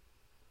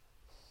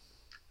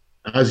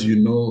 As you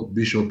know,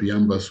 Bishop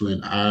Yambasu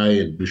and I,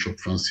 and Bishop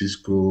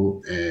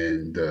Francisco,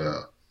 and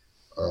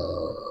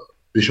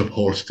Bishop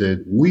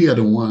Holstead, we are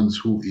the ones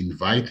who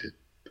invited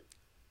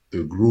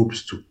the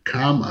groups to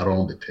come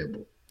around the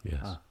table.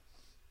 Yes.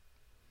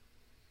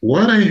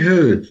 What I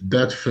heard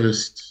that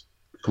first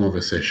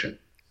conversation,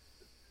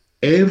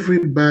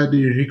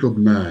 everybody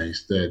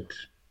recognized that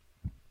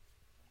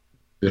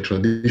the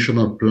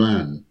traditional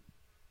plan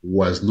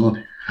was not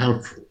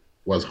helpful,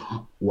 was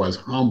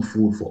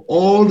harmful for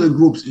all the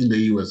groups in the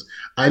US.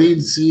 I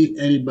didn't see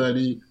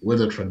anybody,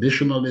 whether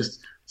traditionalist,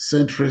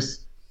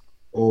 centrist,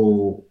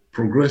 or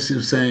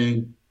progressive,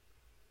 saying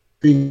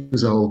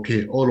things are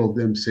okay. All of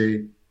them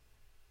say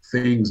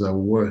things are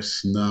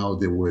worse now than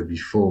they were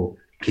before.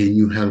 Can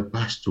you help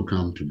us to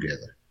come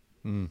together?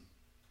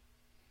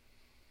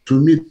 To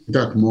me,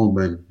 that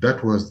moment,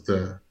 that was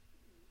the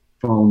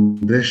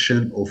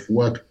foundation of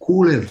what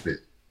could have been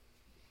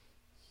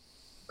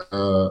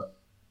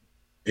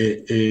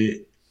a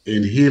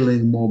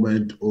healing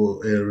moment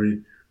or a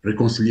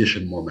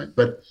reconciliation moment.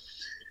 But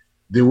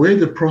the way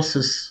the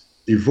process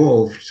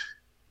evolved,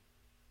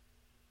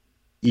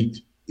 I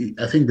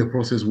think the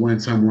process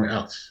went somewhere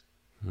else.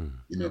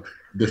 You know,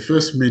 the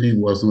first meeting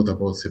was not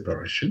about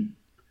separation.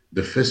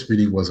 The first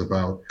meeting was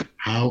about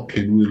how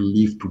can we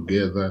live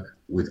together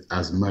with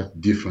as much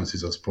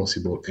differences as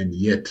possible, and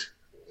yet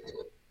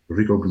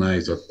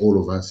recognize that all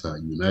of us are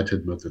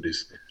United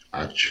Methodists,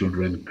 are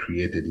children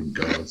created in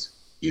God's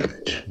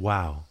image.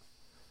 Wow.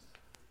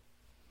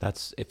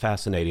 That's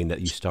fascinating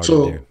that you started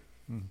there.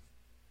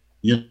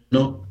 You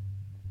know,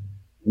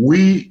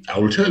 I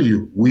will tell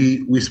you,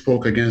 we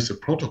spoke against the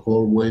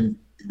protocol when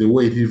the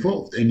way it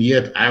evolved, and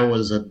yet I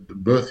was at the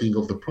birthing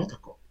of the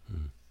protocol,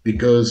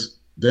 because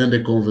then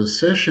the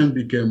conversation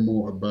became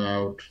more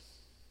about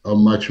how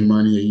much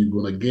money are you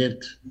going to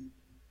get?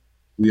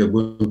 We are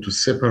going to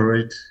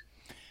separate.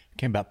 It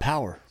came about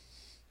power.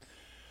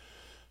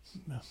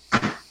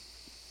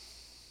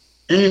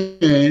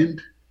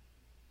 And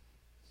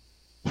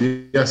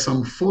there are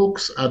some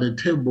folks at the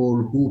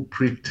table who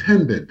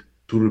pretended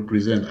to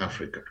represent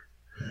Africa.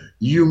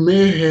 You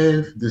may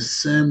have the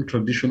same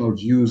traditional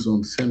views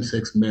on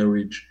same-sex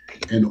marriage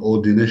and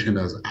ordination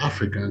as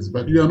Africans,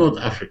 but you are not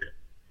African.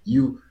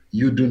 You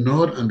do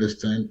not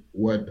understand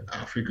what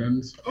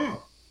Africans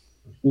are,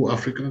 who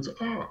Africans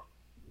are,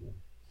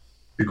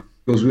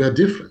 because we are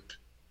different.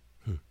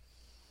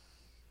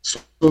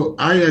 So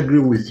I agree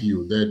with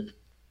you that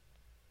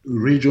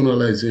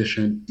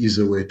regionalization is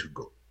a way to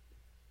go.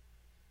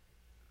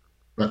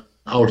 But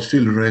I would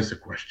still raise the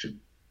question.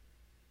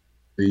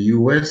 The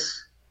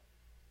U.S.,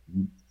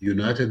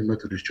 United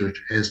Methodist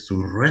Church, has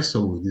to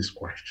wrestle with this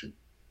question.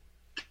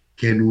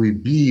 Can we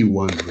be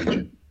one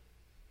region?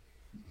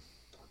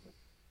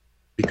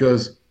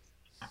 Because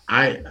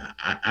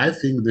I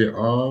think there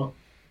are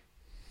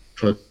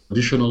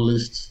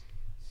traditionalists,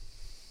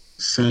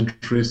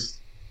 centrists,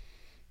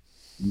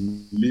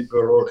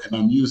 liberal, and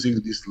I'm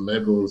using these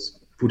labels,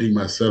 putting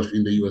myself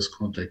in the U.S.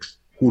 context,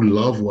 who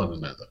love one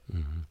another.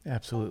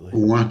 Absolutely.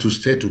 Who want to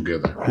stay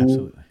together,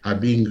 Absolutely. who are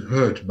being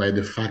hurt by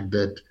the fact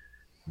that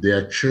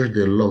their church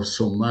they love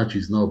so much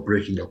is now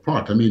breaking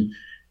apart. I mean,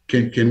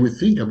 can we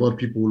think about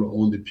people who are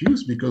on the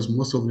pews? Because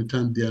most of the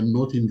time they are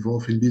not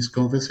involved in these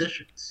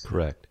conversations.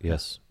 Correct.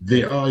 Yes.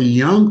 They are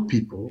young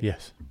people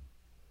Yes.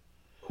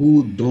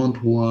 who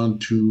don't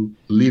want to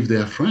leave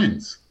their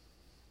friends.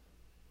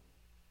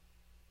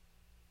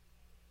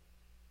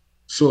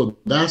 So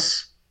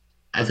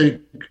I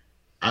think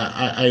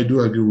I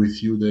do agree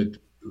with you that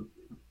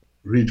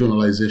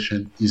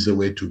regionalization is a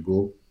way to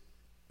go.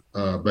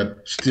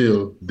 But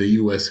still, the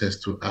U.S. has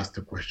to ask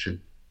the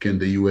question, can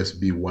the U.S.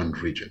 be one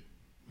region?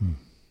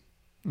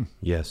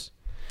 Yes.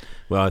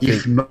 Well, I think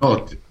If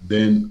not,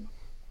 then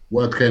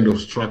what kind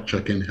of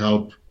structure can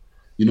help?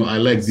 You know, I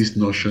like this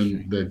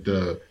notion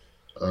that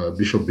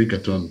Bishop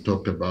Bickerton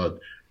talked about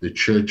the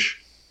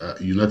church,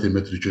 United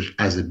Methodist Church,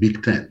 as a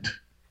big tent.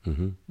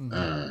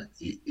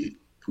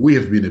 We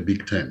have been a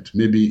big tent.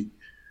 Maybe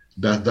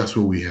that's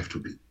where we have to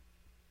be.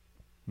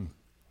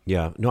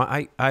 Yeah, no,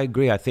 I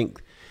agree. I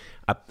think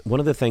one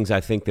of the things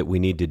I think that we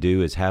need to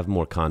do is have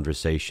more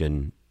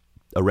conversation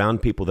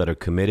around people that are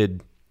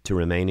committed to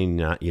remaining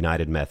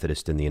United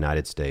Methodist in the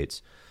United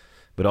States,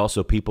 but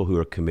also people who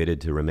are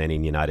committed to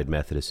remaining United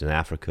Methodist in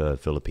Africa,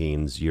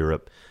 Philippines,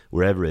 Europe,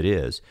 wherever it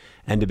is,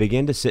 and to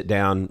begin to sit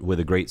down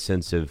with a great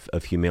sense of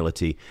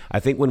humility.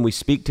 I think when we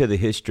speak to the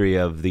history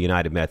of the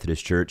United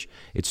Methodist Church,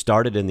 it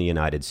started in the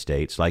United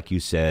States. Like you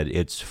said,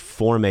 its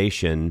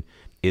formation,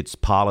 its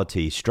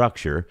polity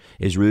structure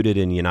is rooted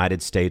in the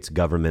United States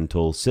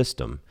governmental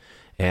system.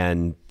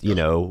 And, you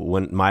know,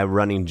 when my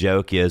running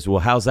joke is, well,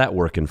 how's that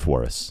working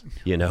for us?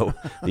 You know,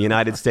 the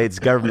United States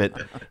government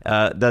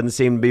doesn't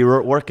seem to be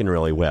working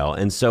really well.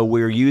 And so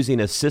we're using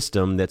a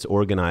system that's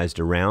organized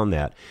around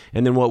that.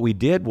 And then what we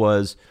did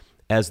was,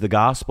 as the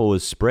gospel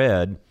was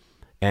spread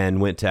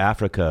and went to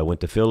Africa, went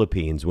to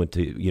Philippines, went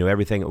to, you know,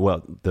 everything,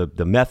 well,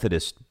 the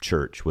Methodist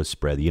Church was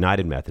spread, the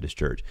United Methodist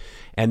Church.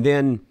 And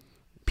then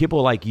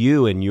people like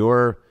you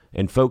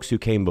and folks who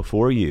came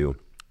before you,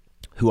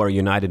 who are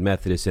United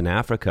Methodists in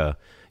Africa,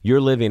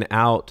 you're living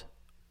out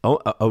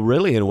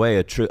really, in a way,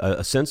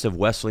 a sense of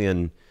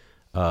Wesleyan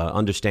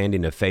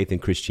understanding of faith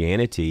and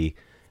Christianity,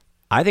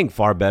 I think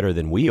far better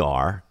than we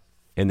are,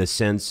 in the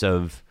sense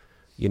of,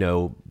 you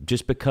know,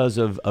 just because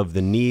of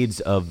the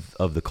needs of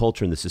the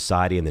culture and the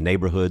society and the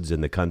neighborhoods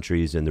and the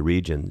countries and the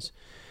regions.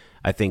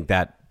 I think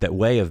that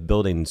way of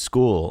building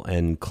school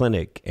and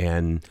clinic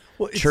and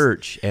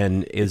church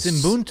it's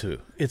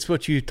Ubuntu. It's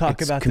what you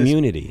talk about.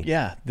 Community.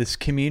 This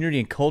community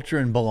and culture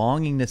and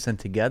belongingness and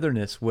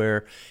togetherness,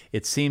 where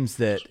it seems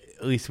that,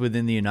 at least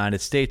within the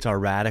United States, our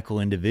radical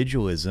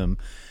individualism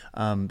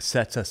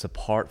sets us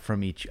apart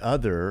from each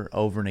other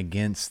over and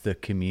against the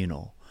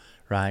communal.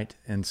 Right.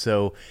 And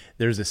so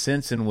there's a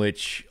sense in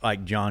which,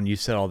 like John, you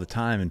said all the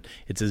time, and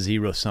it's a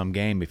zero-sum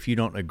game. If you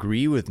don't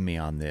agree with me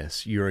on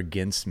this, you're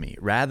against me.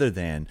 Rather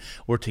than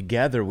we're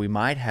together, we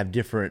might have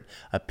different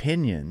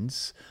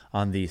opinions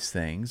on these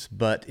things,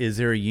 but is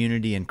there a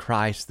unity in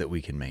Christ that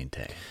we can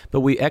maintain? But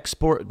we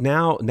export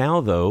now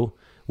though,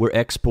 we're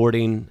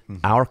exporting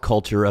our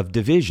culture of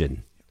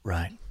division.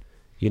 Right.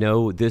 You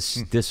know,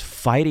 this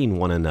fighting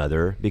one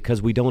another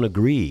because we don't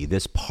agree,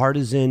 this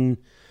partisan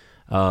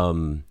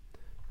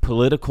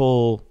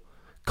political,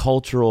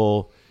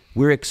 cultural,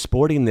 we're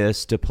exporting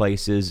this to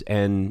places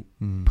and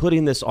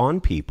putting this on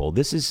people.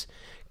 This is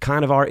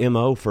kind of our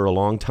MO for a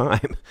long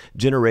time,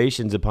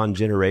 generations upon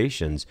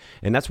generations.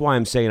 And that's why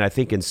I'm saying I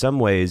think in some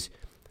ways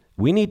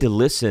we need to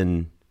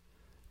listen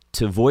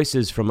to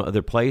voices from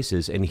other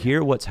places and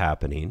hear what's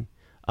happening,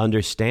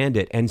 understand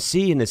it, and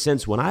see, in a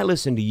sense, when I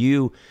listen to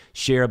you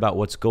share about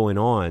what's going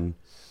on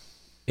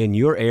in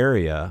your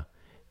area,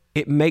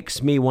 it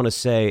makes me want to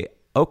say,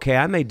 okay,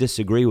 I may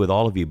disagree with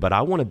all of you, but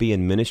I want to be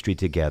in ministry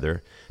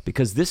together,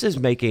 because this is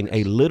making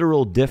a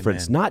literal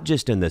difference, Amen. not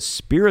just in the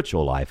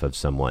spiritual life of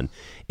someone,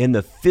 in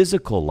the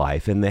physical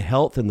life, in the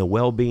health and the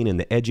well-being and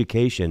the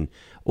education,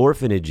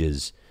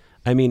 orphanages.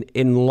 I mean,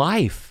 in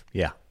life.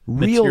 Yeah.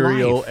 Real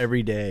Material life.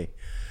 every day.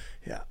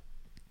 Yeah.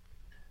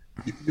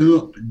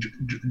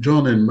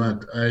 John and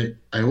Matt,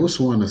 I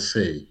also want to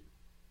say,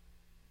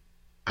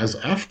 as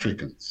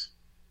Africans,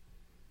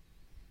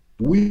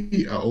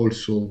 we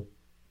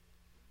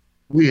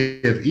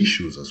have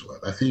issues as well.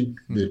 I think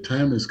the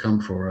time has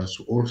come for us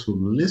to also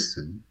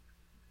listen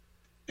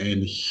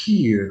and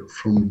hear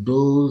from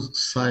those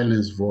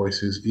silenced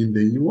voices in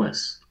the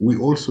US. We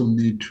also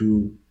need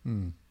to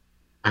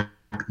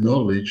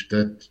acknowledge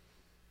that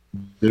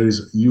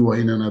you are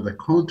in another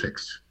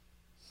context.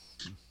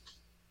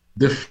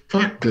 The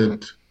fact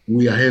that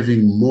we are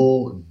having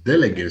more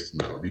delegates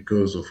now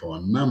because of our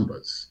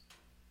numbers,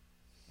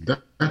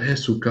 that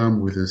has to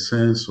come with a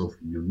sense of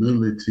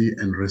humility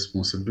and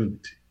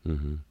responsibility.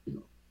 Mm-hmm.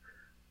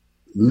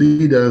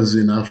 Leaders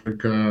in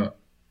Africa,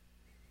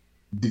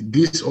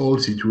 this whole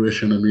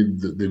situation, I mean,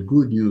 the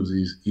good news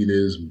is it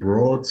has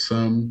brought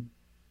some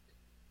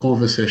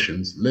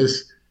conversations.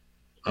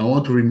 I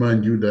want to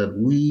remind you that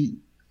we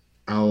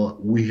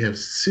have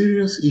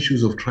serious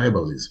issues of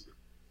tribalism.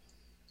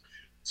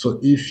 So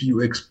if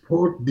you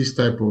export this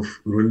type of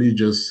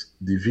religious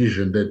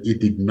division, that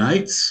it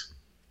ignites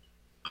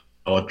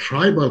our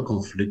tribal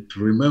conflict.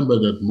 Remember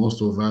that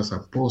most of us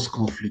are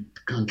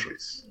post-conflict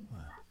countries. Wow.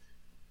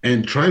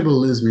 And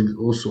tribalism is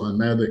also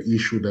another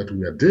issue that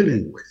we are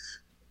dealing with.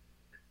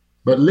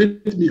 But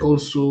let me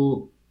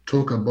also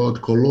talk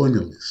about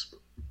colonialism.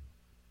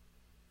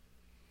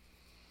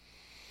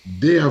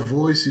 There are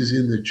voices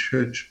in the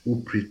church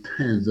who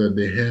pretend that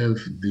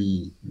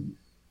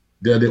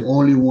they're the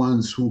only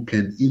ones who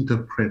can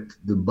interpret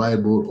the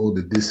Bible or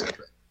the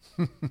discipline.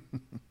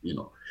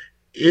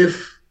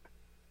 If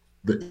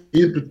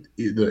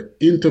the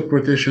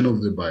interpretation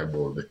of the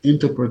Bible, the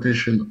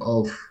interpretation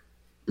of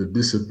the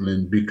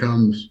discipline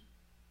becomes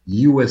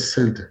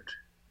US-centered,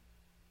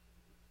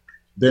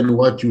 then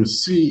what you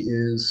see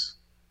is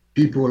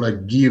people are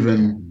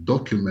given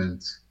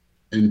documents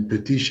and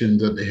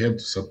petitions that they have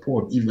to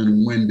support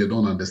even when they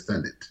don't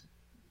understand it.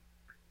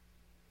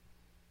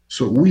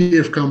 So we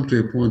have come to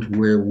a point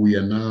where we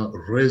are now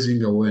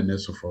raising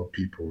awareness of our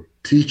people,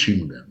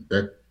 teaching them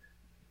that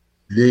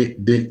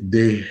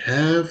they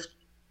have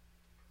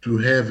to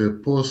have a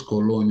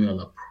post-colonial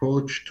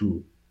approach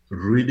to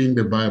reading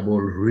the Bible,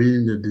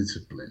 reading the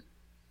discipline,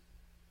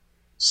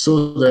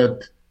 so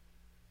that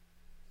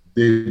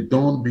they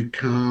don't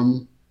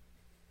become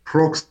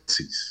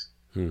proxies,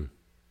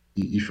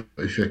 if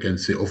I can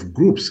say, of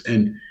groups.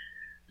 And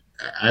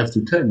I have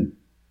to tell you,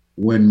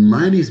 when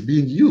money is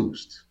being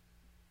used,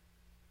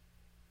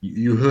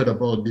 you heard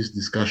about this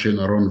discussion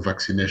around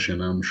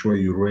vaccination. I'm sure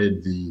you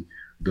read the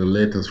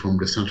letters from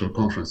the central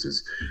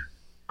conferences.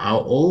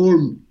 Our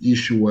whole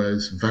issue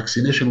was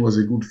vaccination was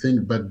a good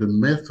thing, but the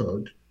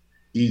method,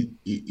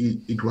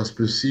 it was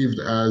perceived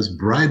as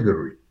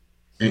bribery,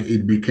 and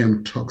it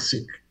became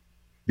toxic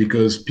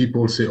because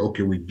people say,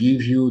 okay, we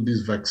give you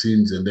these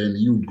vaccines and then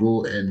you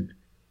go and,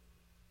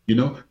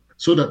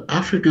 so that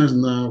Africans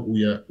now,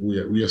 we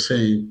are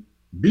saying,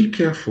 be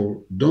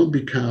careful, don't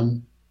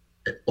become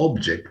an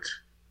object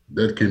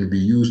that can be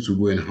used to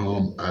go and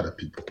harm other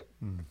people.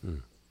 Mm-hmm.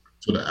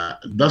 So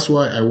that's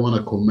why I want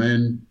to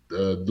commend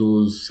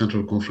those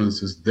Central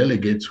Conferences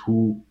delegates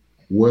who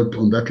worked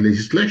on that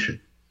legislation.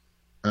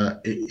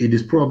 It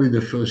is probably the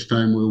first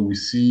time where we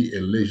see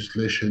a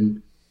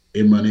legislation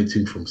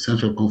emanating from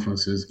Central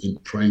Conferences in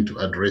trying to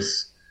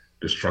address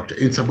the structure.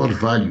 It's about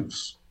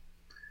values.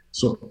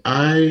 So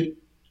I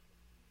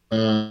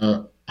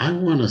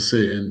want to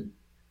say, and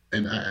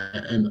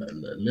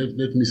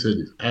let me say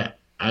this.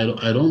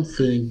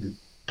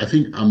 I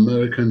think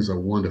Americans are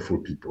wonderful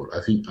people.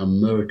 I think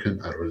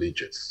Americans are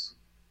religious.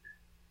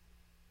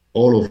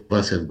 All of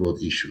us have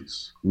got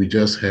issues. We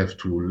just have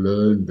to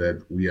learn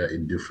that we are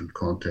in different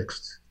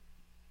contexts.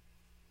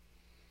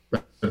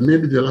 But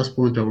maybe the last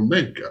point I will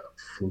make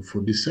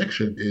for this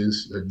section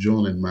is,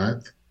 John and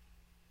Matt,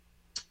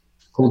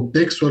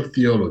 contextual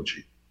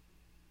theology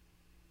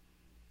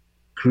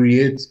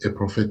creates a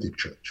prophetic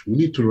church. We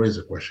need to raise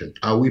a question.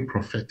 Are we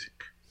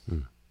prophetic?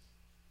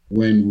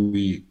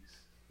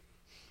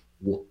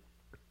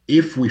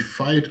 If we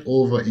fight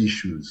over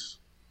issues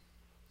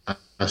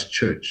as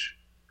church,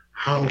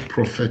 how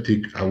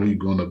prophetic are we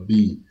going to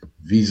be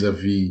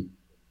vis-a-vis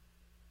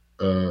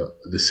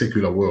the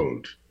secular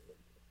world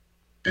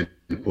and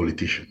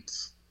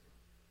politicians?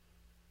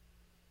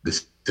 The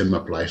same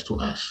applies to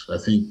us. I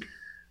think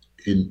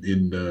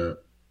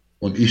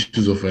on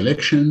issues of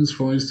elections,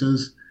 for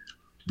instance,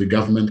 the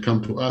government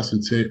come to us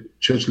and say,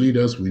 church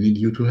leaders, we need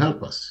you to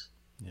help us.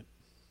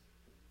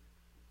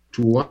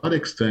 to what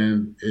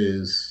extent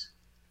is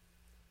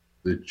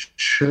the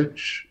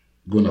church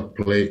going to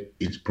play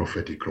its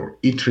prophetic role?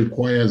 It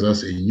requires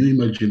us a new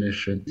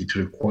imagination. It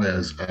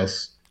requires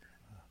us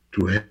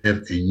to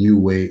have a new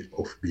way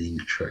of being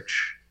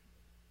church.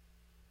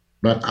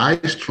 But I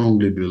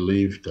strongly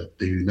believe that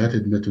the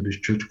United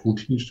Methodist Church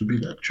continues to be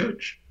that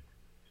church.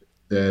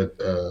 That,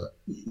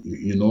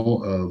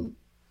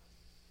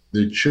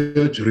 the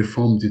church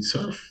reformed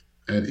itself,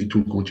 and it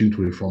will continue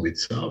to reform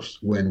itself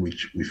when we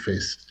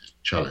face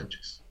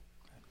challenges.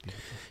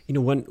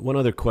 One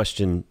other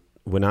question.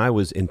 When I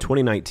was in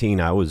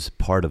 2019, I was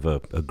part of a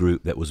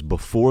group that was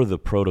before the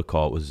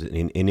protocol. It was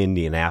in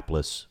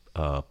Indianapolis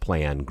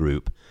plan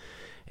group,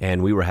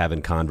 and we were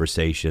having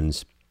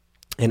conversations.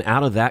 And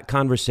out of that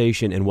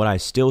conversation, and what I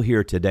still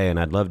hear today, and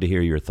I'd love to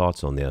hear your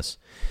thoughts on this,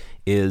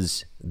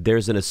 is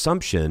there's an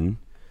assumption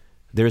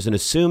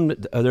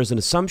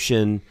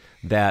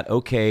that,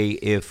 okay,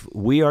 if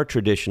we are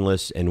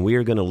traditionalists and we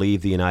are going to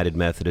leave the United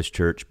Methodist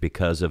Church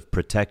because of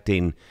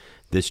protecting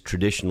this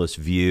traditionalist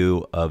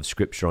view of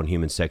Scripture on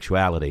human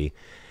sexuality,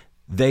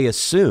 they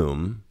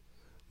assume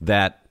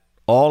that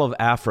all of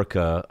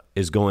Africa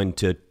is going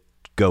to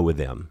go with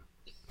them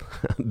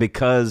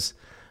because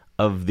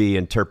of the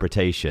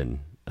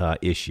interpretation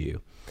issue.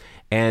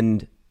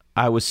 And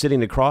I was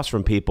sitting across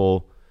from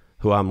people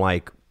who I'm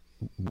like,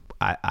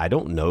 I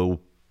don't know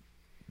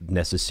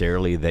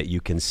necessarily that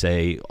you can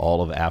say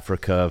all of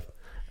Africa.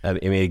 I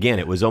mean, again,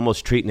 it was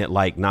almost treating it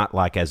like not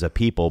like as a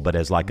people, but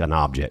as like an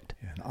object.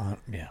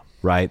 Yeah.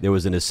 Right? There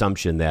was an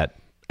assumption that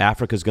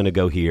Africa's going to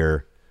go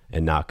here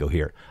and not go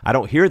here. I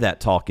don't hear that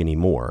talk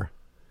anymore,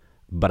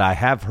 but I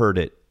have heard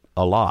it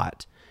a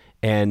lot.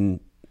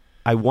 And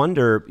I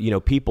wonder,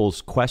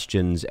 people's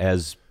questions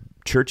as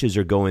churches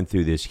are going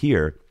through this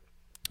here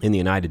in the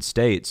United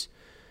States.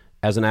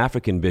 As an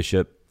African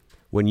bishop,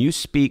 when you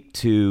speak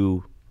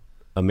to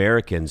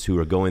Americans who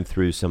are going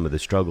through some of the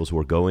struggles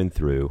we're going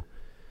through,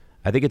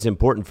 I think it's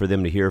important for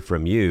them to hear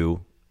from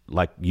you,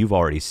 like you've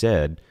already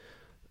said.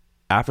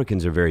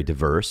 Africans are very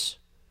diverse,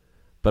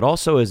 but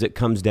also as it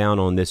comes down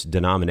on this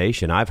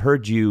denomination, I've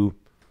heard you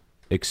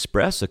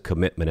express a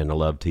commitment and a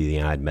love to the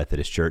United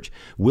Methodist Church.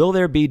 Will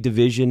there be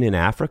division in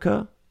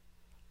Africa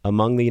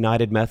among the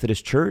United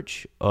Methodist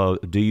Church,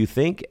 do you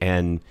think?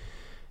 And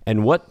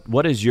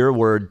what is your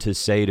word to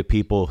say to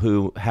people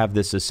who have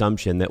this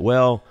assumption that,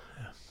 well,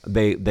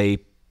 they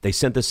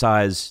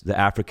synthesize the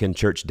African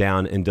church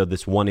down into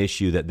this one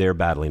issue that they're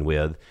battling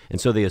with,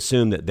 and so they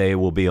assume that they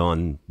will be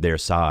on their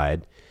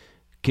side?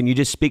 Can you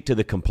just speak to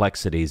the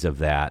complexities of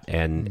that,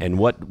 and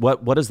what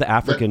does the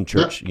African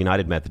church,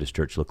 United Methodist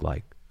Church, look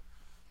like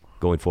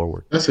going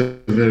forward? That's a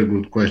very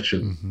good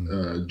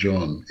question,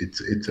 John.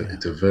 It's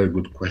a very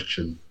good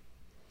question.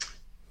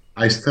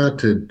 I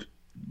started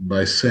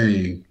by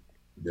saying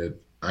that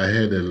I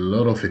had a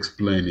lot of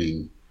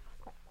explaining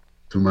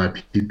to my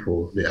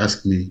people. They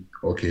asked me,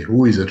 okay,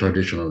 who is a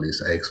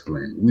traditionalist? I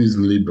explain. Who is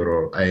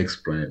liberal? I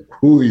explain.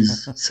 Who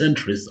is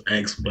centrist? I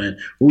explain.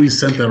 Who is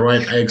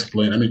center-right? I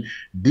explain. I mean,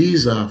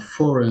 these are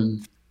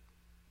foreign,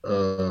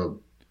 they're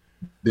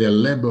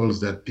labels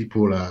that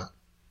people are,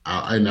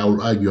 and I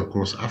will argue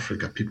across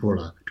Africa, people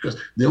are, because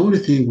the only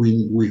thing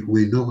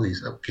we know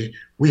is, okay,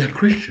 we are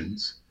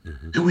Christians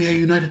and we are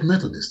United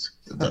Methodists.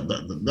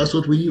 That's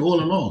what we knew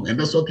all along, and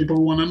that's what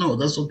people want to know.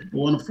 That's what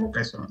people want to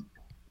focus on.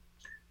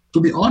 To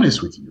be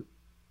honest with you,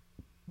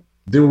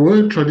 the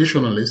word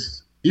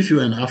traditionalist, if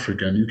you're an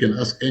African, you can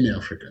ask any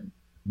African,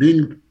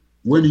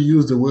 when you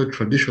use the word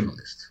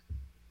traditionalist,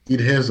 it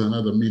has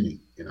another meaning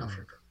in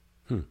Africa.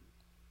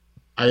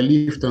 I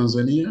leave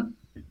Tanzania.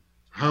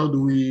 How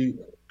do we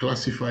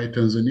classify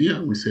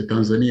Tanzania? We say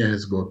Tanzania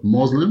has got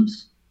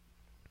Muslims,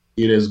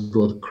 it has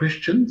got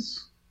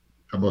Christians,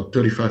 about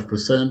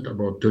 35%,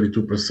 about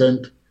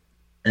 32%,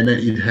 and then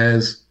it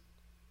has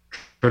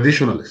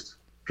traditionalists.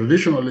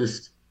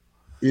 Traditionalists,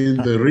 in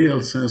the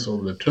real sense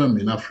of the term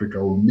in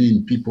Africa, will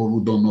mean people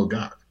who don't know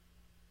God,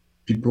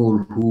 people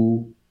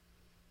who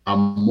are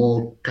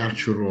more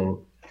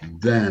cultural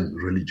than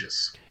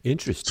religious.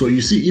 Interesting. So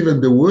you see, even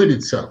the word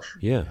itself,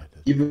 yeah,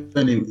 even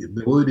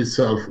the word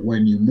itself,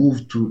 when you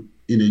move to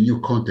in a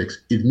new context,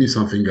 it means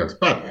something else.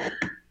 But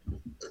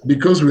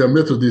because we are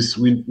Methodists,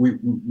 we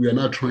are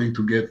not trying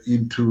to get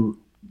into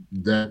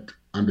that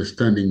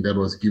understanding that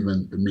was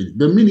given the meaning.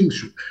 The meaning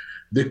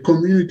the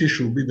community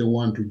should be the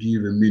one to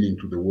give a meaning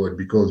to the word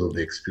because of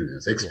the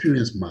experience.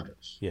 Experience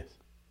matters. Yes.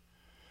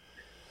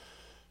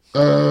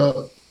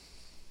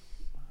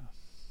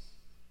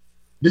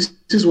 This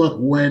is what,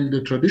 when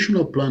the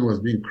traditional plan was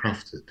being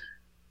crafted,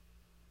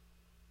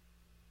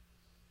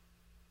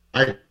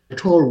 I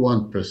told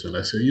one person,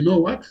 I said, you know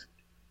what?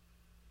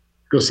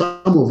 Because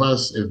some of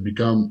us have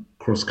become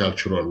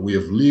cross-cultural. We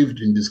have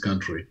lived in this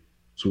country,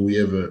 so we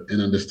have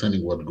an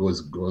understanding what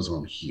goes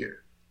on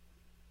here.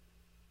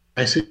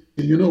 I said,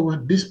 you know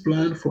what? This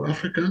plan for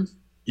Africans,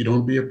 it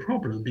won't be a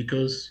problem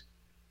because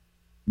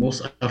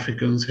most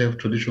Africans have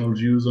traditional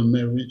views on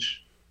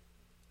marriage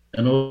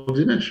and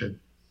ordination.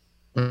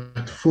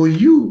 But for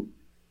you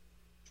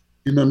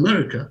in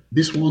America,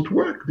 this won't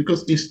work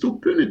because it's too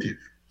punitive.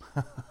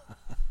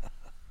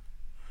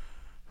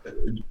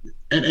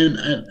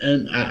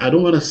 And I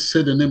don't want to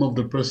say the name of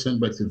the person,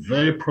 but it's a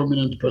very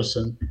prominent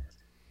person.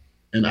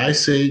 And I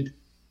said,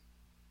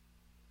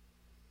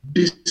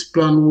 this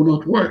plan will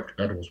not work.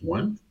 That was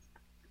one.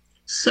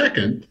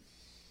 Second,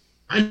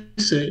 I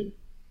said,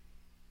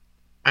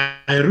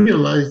 I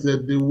realized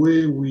that the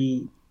way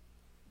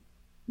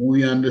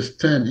we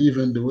understand,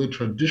 even the way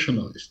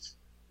traditionalists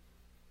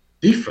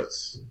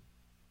differs.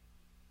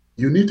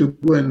 You need to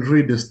go and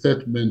read the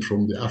statement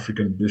from the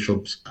African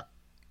bishops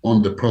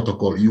on the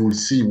protocol. You will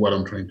see what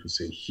I'm trying to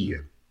say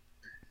here.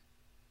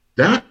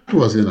 That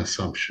was an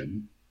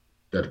assumption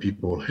that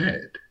people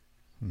had.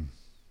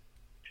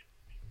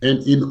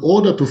 And in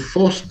order to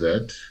force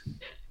that,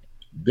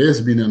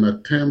 there's been an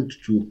attempt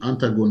to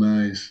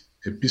antagonize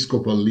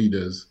Episcopal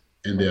leaders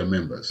and their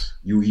members.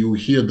 You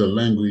hear the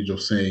language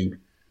of saying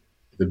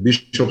the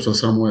bishops are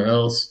somewhere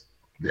else,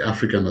 the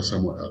Africans are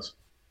somewhere else.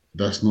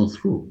 That's not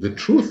true. The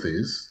truth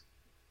is,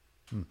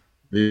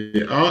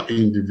 there are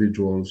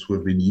individuals who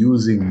have been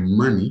using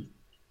money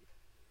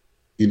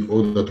in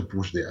order to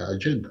push their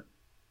agenda.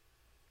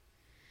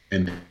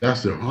 And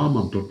that's the harm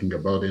I'm talking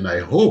about. And I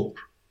hope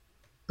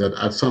that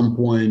at some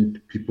point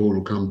people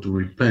will come to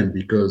repent,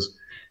 because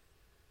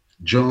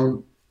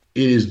John,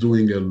 it is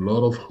doing a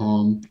lot of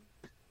harm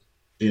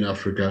in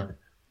Africa.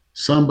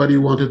 Somebody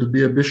wanted to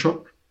be a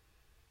bishop,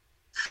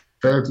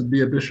 failed to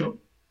be a bishop,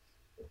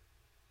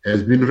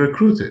 has been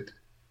recruited.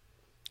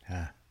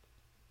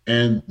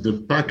 And the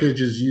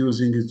package is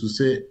using it to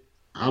say,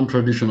 I'm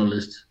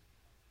traditionalist,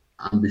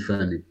 I'm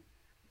defending.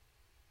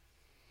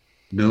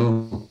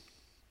 No,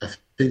 I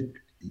think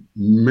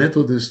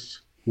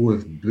Methodists who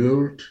have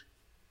been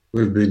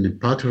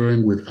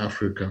partnering with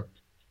Africa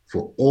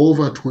for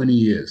over 20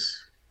 years,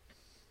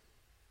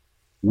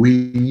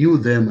 we knew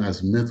them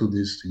as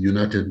Methodists,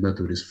 United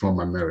Methodists from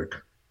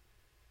America.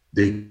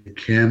 They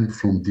came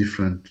from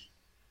different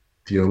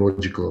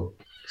theological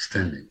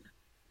standing.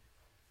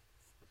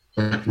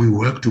 But we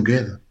work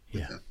together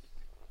with them.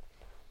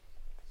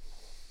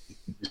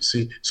 You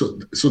see, so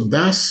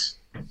that's,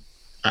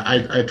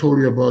 I told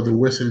you about the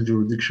Western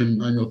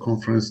Jurisdiction Annual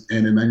Conference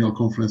and an annual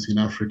conference in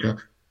Africa.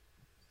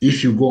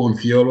 If you go on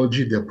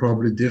theology, they're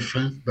probably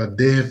different, but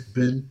they have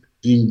been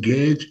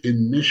engaged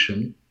in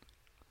mission.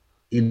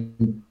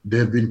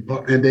 They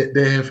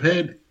have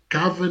had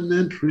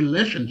covenant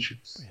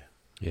relationships.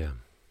 Yeah.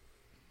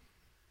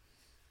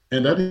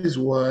 And that is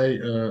why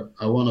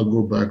I want to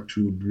go back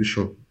to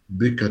Bishop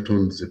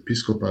Bickerton's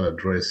Episcopal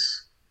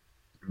address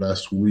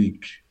last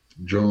week,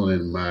 John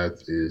and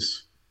Matt,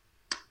 is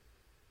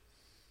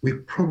we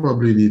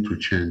probably need to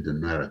change the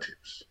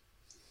narratives.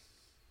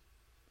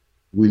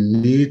 We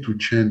need to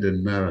change the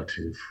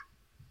narrative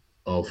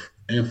of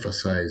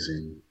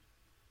emphasizing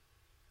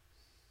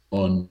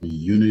on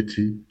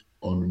unity,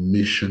 on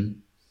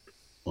mission,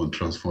 on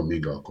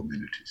transforming our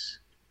communities.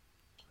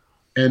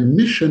 And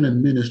mission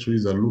and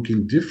ministries are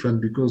looking different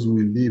because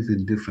we live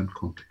in different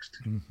contexts.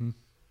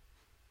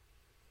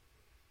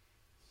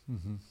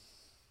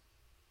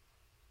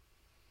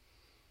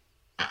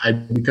 I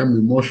become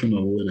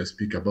emotional when I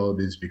speak about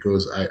this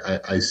because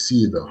I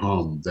see the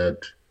harm that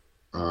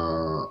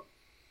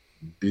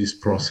this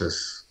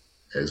process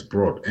has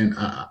brought. And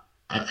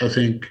I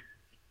think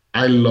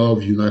I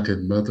love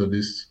United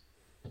Methodists,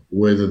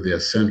 whether they are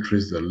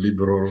centrist, they're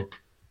liberal,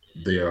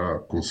 they are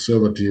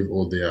conservative,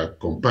 or they are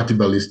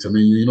compatibilist. I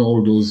mean, you know,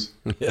 all those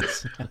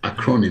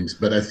acronyms.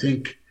 But I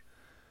think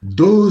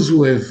those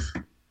who have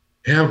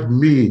helped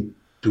me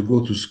to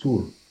go to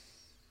school,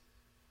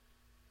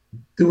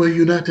 they were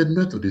United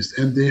Methodists,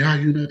 and they are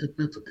United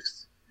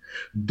Methodists.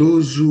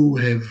 Those who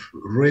have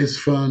raised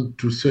funds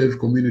to save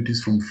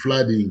communities from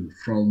flooding,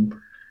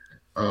 from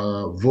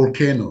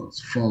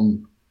volcanoes,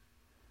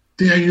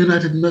 they are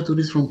United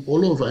Methodists from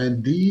all over,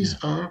 and these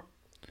are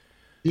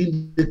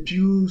in the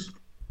pews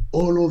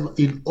all over,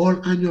 in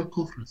all annual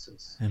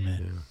conferences. Amen.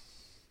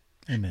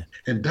 Yeah. Amen.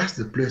 And that's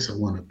the place I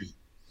want to be.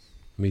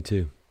 Me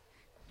too.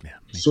 Yeah.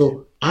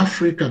 So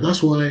Africa,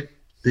 that's why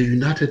the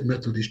United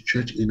Methodist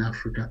Church in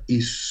Africa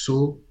is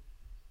so.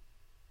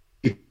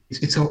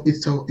 It's our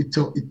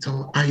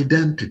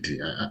identity.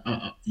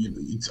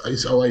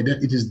 It's our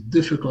identity. It is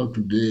difficult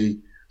today.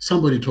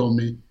 Somebody told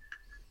me,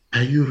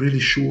 "Are you really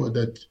sure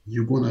that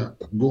you're gonna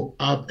go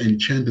up and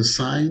change the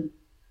sign?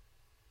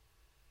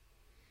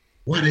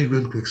 What are you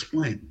going to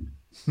explain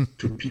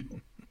to people?"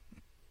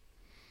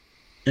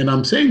 And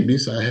I'm saying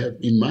this. I have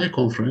in my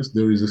conference.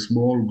 There is a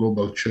small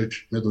global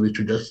church, Methodist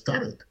church, just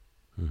started.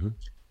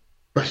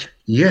 But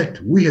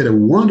yet, we had a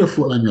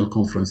wonderful annual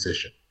conference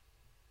session.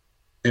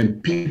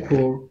 And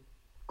people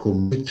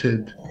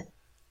committed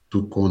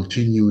to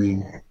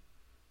continuing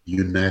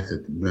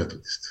United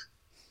Methodist.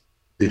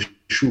 There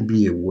should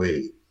be a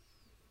way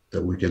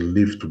that we can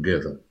live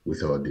together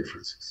with our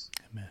differences.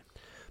 Amen.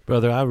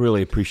 Brother, I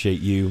really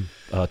appreciate you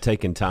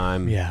taking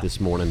time this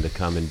morning to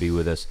come and be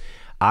with us.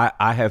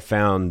 I have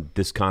found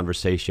this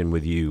conversation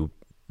with you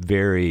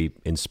very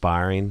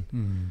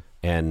inspiring.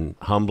 and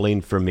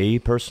humbling for me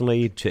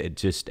personally,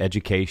 just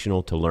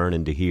educational to learn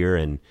and to hear.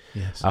 And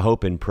Yes. I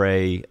hope and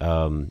pray,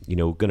 going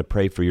to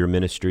pray for your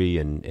ministry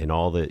and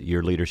all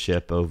your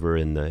leadership over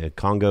in the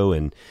Congo.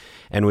 And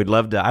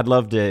I'd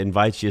love to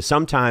invite you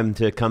sometime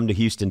to come to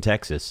Houston,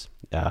 Texas.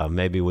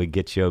 Maybe we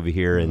get you over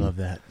here. I And love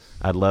that.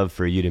 I'd love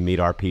for you to meet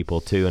our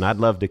people too. And I'd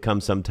love to come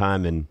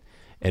sometime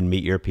and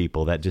meet your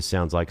people. That just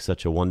sounds like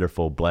such a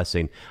wonderful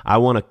blessing. I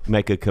want to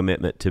make a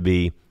commitment to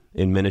be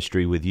in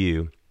ministry with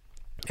you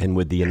and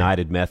with the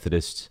United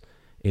Methodists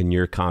in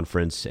your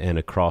conference and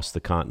across the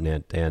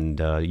continent.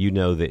 And you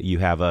know that you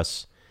have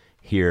us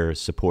here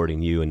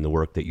supporting you in the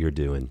work that you're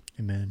doing.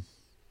 Amen.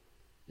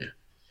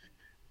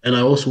 And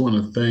I also want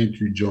to thank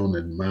you, John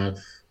and Matt,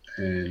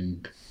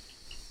 and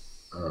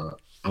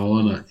I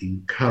want to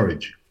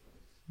encourage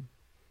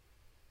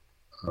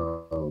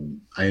you.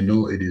 I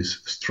know it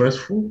is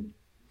stressful,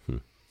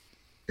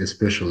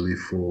 especially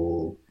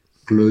for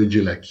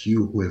clergy like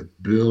you who have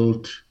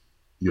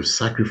you've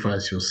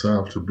sacrificed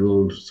yourself to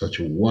build such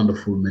a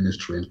wonderful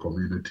ministry and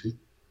community.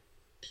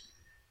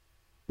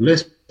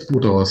 Let's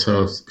put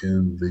ourselves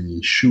in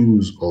the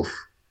shoes of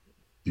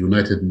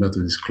United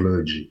Methodist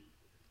clergy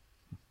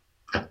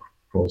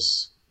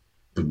across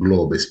the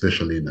globe,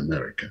 especially in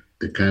America,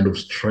 the kind of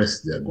stress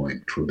they're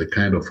going through, the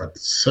kind of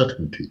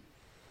uncertainty.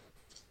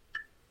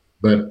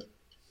 But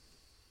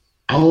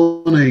I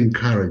want to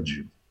encourage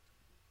you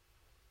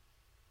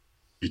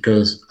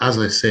because, as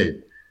I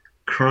said,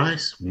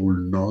 Christ will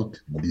not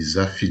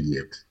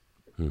disaffiliate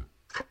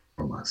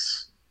from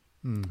us.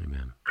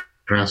 Amen.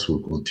 Christ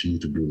will continue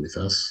to be with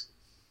us.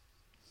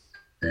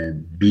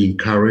 And be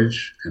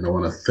encouraged. And I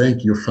want to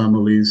thank your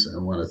families. I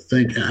want to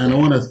thank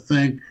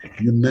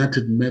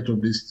United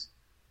Methodists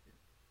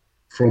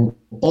from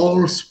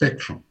all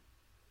spectrum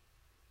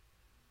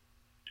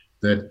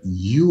that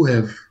you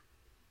have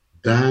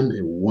done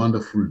a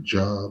wonderful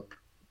job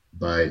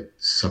by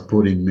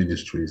supporting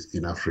ministries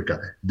in Africa.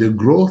 The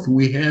growth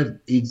we have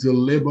is the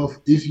labor,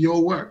 is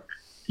your work,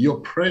 your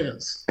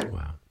prayers.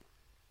 Wow.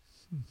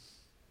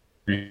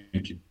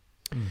 Thank you.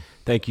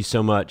 Thank you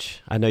so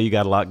much. I know you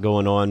got a lot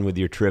going on with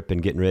your trip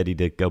and getting ready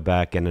to go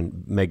back,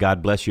 and may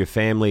God bless your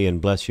family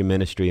and bless your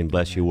ministry and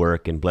bless your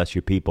work and bless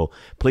your people.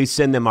 Please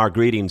send them our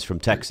greetings from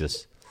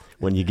Texas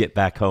when you get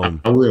back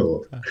home. I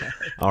will.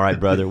 All right,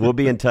 brother. We'll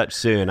be in touch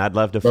soon. I'd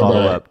love to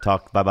follow Bye-bye. up.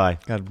 Talk. Bye-bye.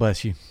 God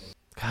bless you.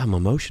 God, I'm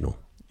emotional.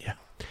 Yeah.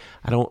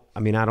 I don't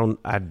know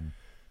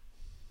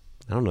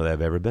that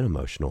I've ever been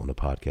emotional on a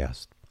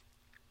podcast.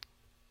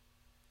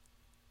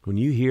 When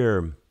you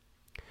hear,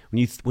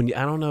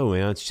 I don't know,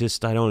 man, it's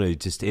just, I don't know,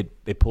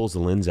 it pulls the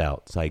lens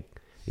out. It's like,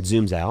 it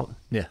zooms out.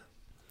 Yeah.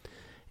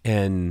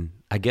 And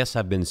I guess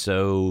I've been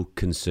so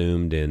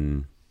consumed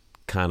in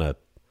kind of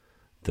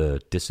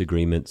the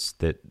disagreements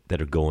that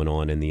are going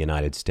on in the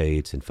United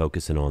States and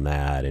focusing on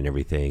that and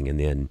everything. And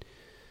then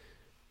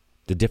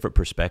the different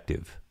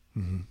perspective.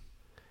 Mm-hmm.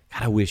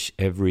 God, I wish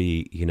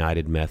every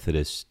United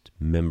Methodist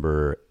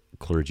member,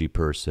 clergy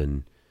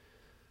person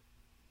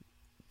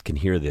can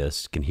hear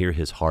this, can hear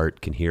his heart,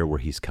 can hear where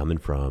he's coming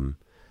from.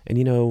 And,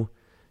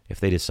 if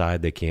they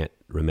decide they can't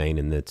remain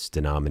in this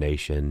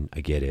denomination, I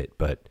get it.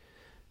 But,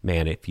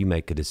 man, if you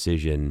make a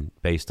decision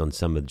based on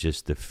some of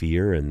just the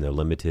fear and the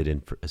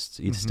limited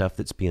stuff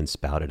that's being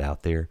spouted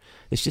out there,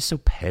 it's just so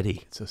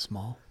petty. It's so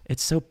small.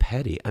 It's so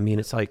petty. I mean,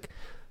 it's like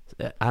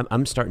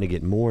I'm starting to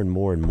get more and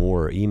more and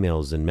more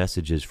emails and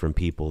messages from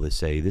people that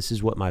say, this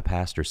is what my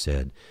pastor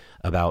said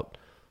about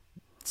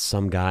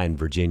some guy in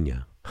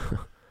Virginia.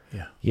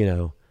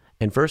 Yeah.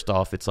 And first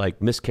off, it's like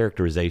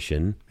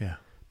mischaracterization. Yeah.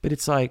 But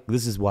it's like,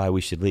 this is why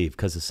we should leave,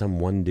 because of some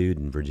one dude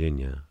in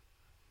Virginia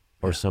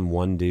or some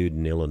one dude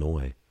in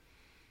Illinois.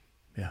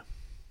 Yeah.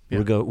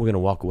 We're going to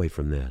walk away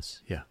from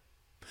this. Yeah.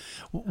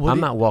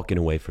 I'm not walking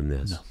away from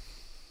this. No.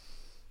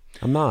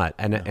 I'm not.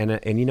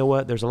 And you know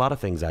what? There's a lot of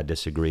things I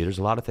disagree. There's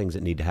a lot of things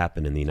that need to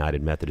happen in the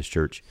United Methodist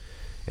Church.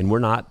 And we're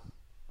not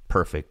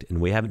perfect,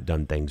 and we haven't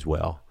done things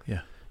well.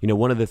 Yeah.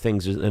 One of the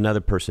things, another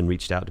person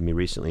reached out to me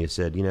recently and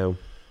said,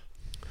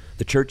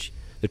 the church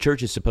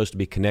is supposed to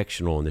be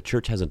connectional, and the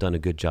church hasn't done a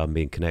good job in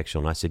being connectional.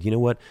 And I said, you know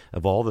what?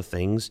 Of all the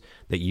things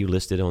that you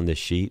listed on this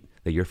sheet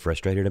that you're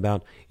frustrated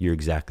about, you're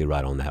exactly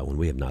right on that one.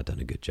 We have not done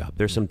a good job.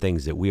 There's some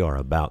things that we are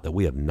about that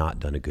we have not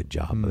done a good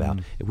job about.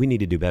 We need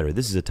to do better.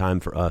 This is a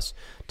time for us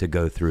to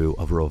go through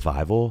a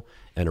revival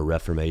and a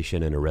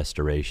reformation and a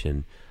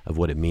restoration of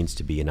what it means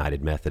to be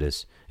United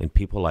Methodists. And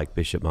people like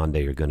Bishop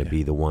Monday are going to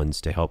be the ones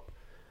to help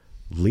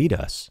lead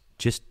us.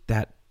 Just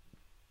that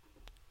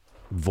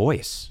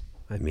voice.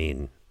 I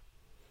mean,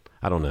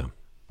 I don't know.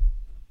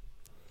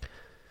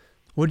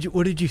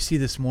 What did you see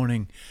this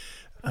morning?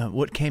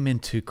 What came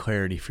into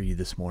clarity for you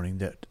this morning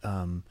that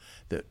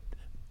it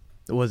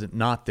wasn't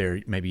not there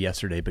maybe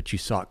yesterday, but you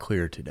saw it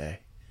clear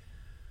today?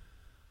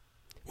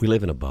 We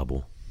live in a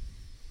bubble,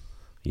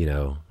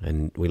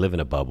 and we live in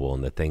a bubble,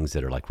 and the things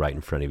that are like right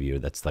in front of you,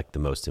 that's like the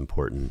most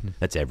important.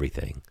 That's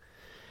everything.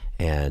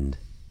 And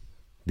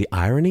the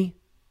irony,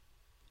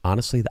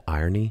 honestly,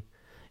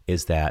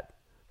 is that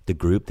the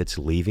group that's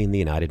leaving the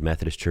United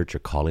Methodist Church are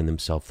calling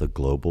themselves the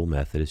Global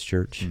Methodist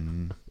Church.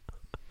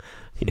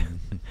 Yeah.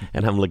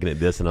 And I'm looking at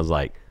this and I was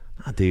like,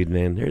 oh, dude,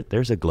 man,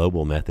 there's a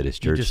Global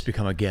Methodist Church. You just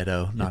become a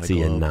ghetto, not it's a the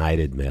globe.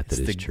 United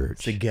Methodist Church.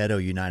 It's the ghetto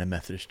United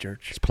Methodist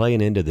Church. It's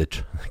playing into the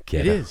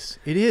ghetto.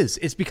 It is.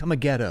 It's become a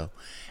ghetto.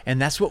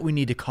 And that's what we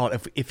need to call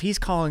it. If he's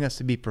calling us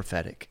to be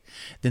prophetic,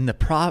 then the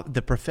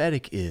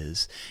prophetic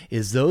is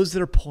those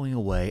that are pulling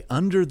away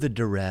under the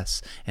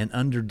duress and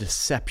under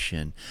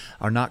deception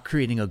are not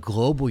creating a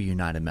global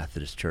United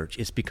Methodist Church.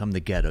 It's become the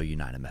ghetto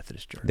United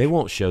Methodist Church. They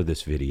won't show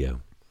this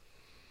video.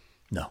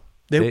 No.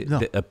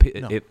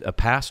 A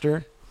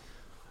pastor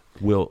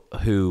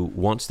who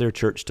wants their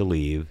church to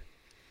leave,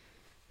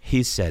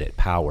 he's said it,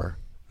 power,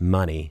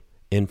 money,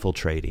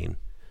 infiltrating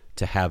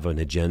to have an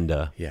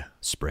agenda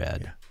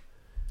spread. Yeah.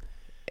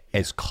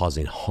 Is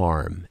causing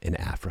harm in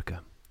Africa.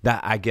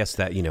 That, I guess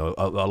that, you know,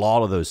 a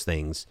lot of those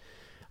things,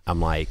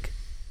 I'm like,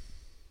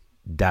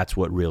 that's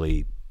what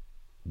really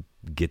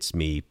gets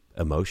me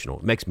emotional.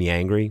 It makes me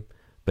angry,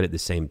 but at the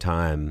same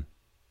time.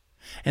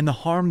 And the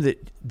harm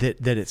that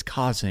it's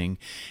causing,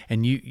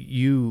 and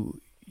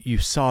you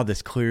saw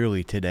this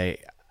clearly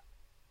today,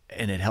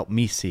 and it helped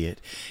me see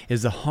it,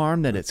 is the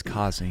harm that it's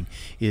causing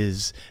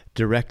is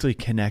directly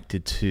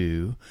connected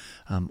to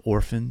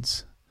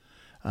orphans,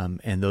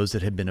 and those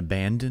that have been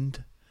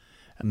abandoned,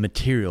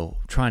 material,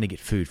 trying to get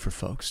food for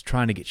folks,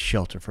 trying to get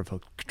shelter for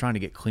folks, trying to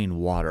get clean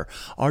water.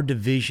 Our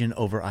division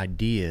over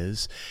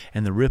ideas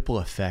and the ripple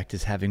effect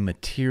is having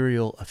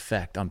material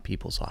effect on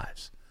people's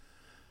lives.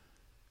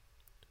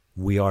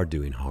 We are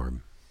doing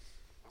harm.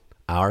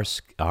 Our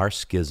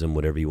schism,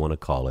 whatever you want to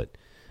call it,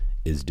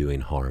 is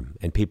doing harm.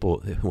 And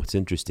people, what's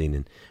interesting,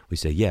 and we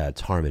say, yeah,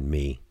 it's harming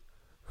me.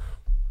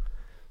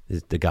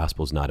 The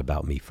gospel's not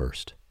about me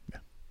first.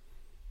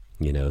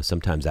 You know,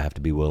 sometimes I have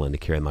to be willing to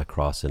carry my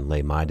cross and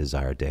lay my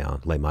desire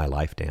down, lay my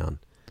life down,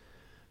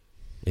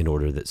 in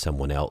order that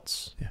someone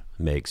else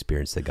may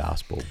experience the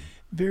gospel.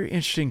 Very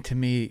interesting to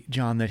me,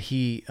 John, that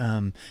he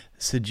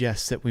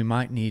suggests that we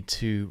might need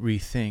to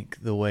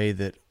rethink the way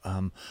that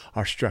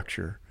our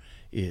structure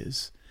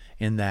is,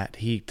 in that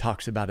he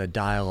talks about a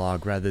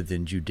dialogue rather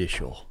than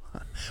judicial.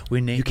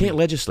 You can't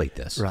legislate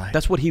this. Right.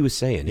 That's what he was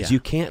saying, is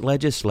you can't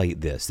legislate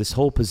this. This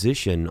whole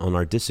position on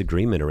our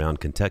disagreement around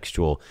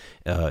contextual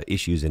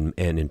issues and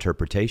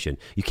interpretation.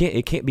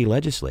 It can't be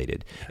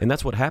legislated. And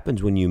that's what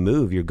happens when you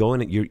move.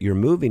 You're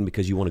moving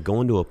because you want to go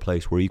into a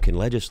place where you can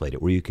legislate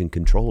it, where you can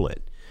control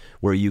it,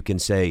 where you can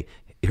say,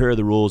 here are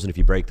the rules, and if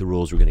you break the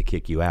rules, we're going to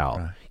kick you out.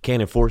 Right.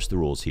 Can't enforce the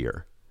rules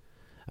here.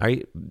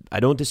 I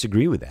don't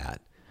disagree with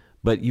that.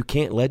 But you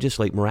can't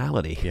legislate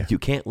morality. Yeah. You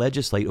can't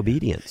legislate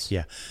obedience.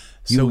 Yeah.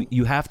 So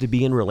you have to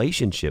be in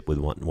relationship with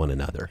one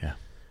another. Yeah.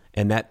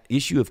 And that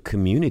issue of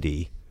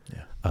community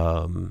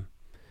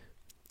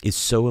is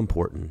so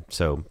important.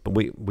 So, but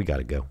we got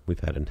to go. We've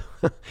had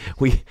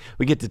we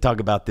get to talk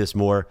about this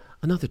more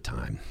another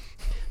time.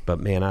 But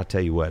man, I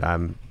tell you what,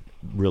 I'm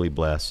really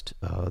blessed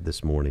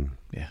this morning.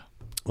 Yeah.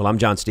 Well, I'm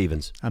John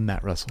Stevens. I'm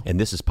Matt Russell. And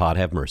this is Pod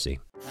Have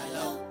Mercy.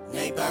 Hello,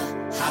 neighbor,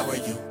 how are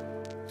you?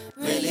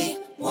 Really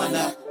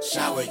wanna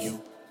shower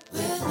you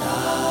with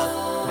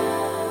love.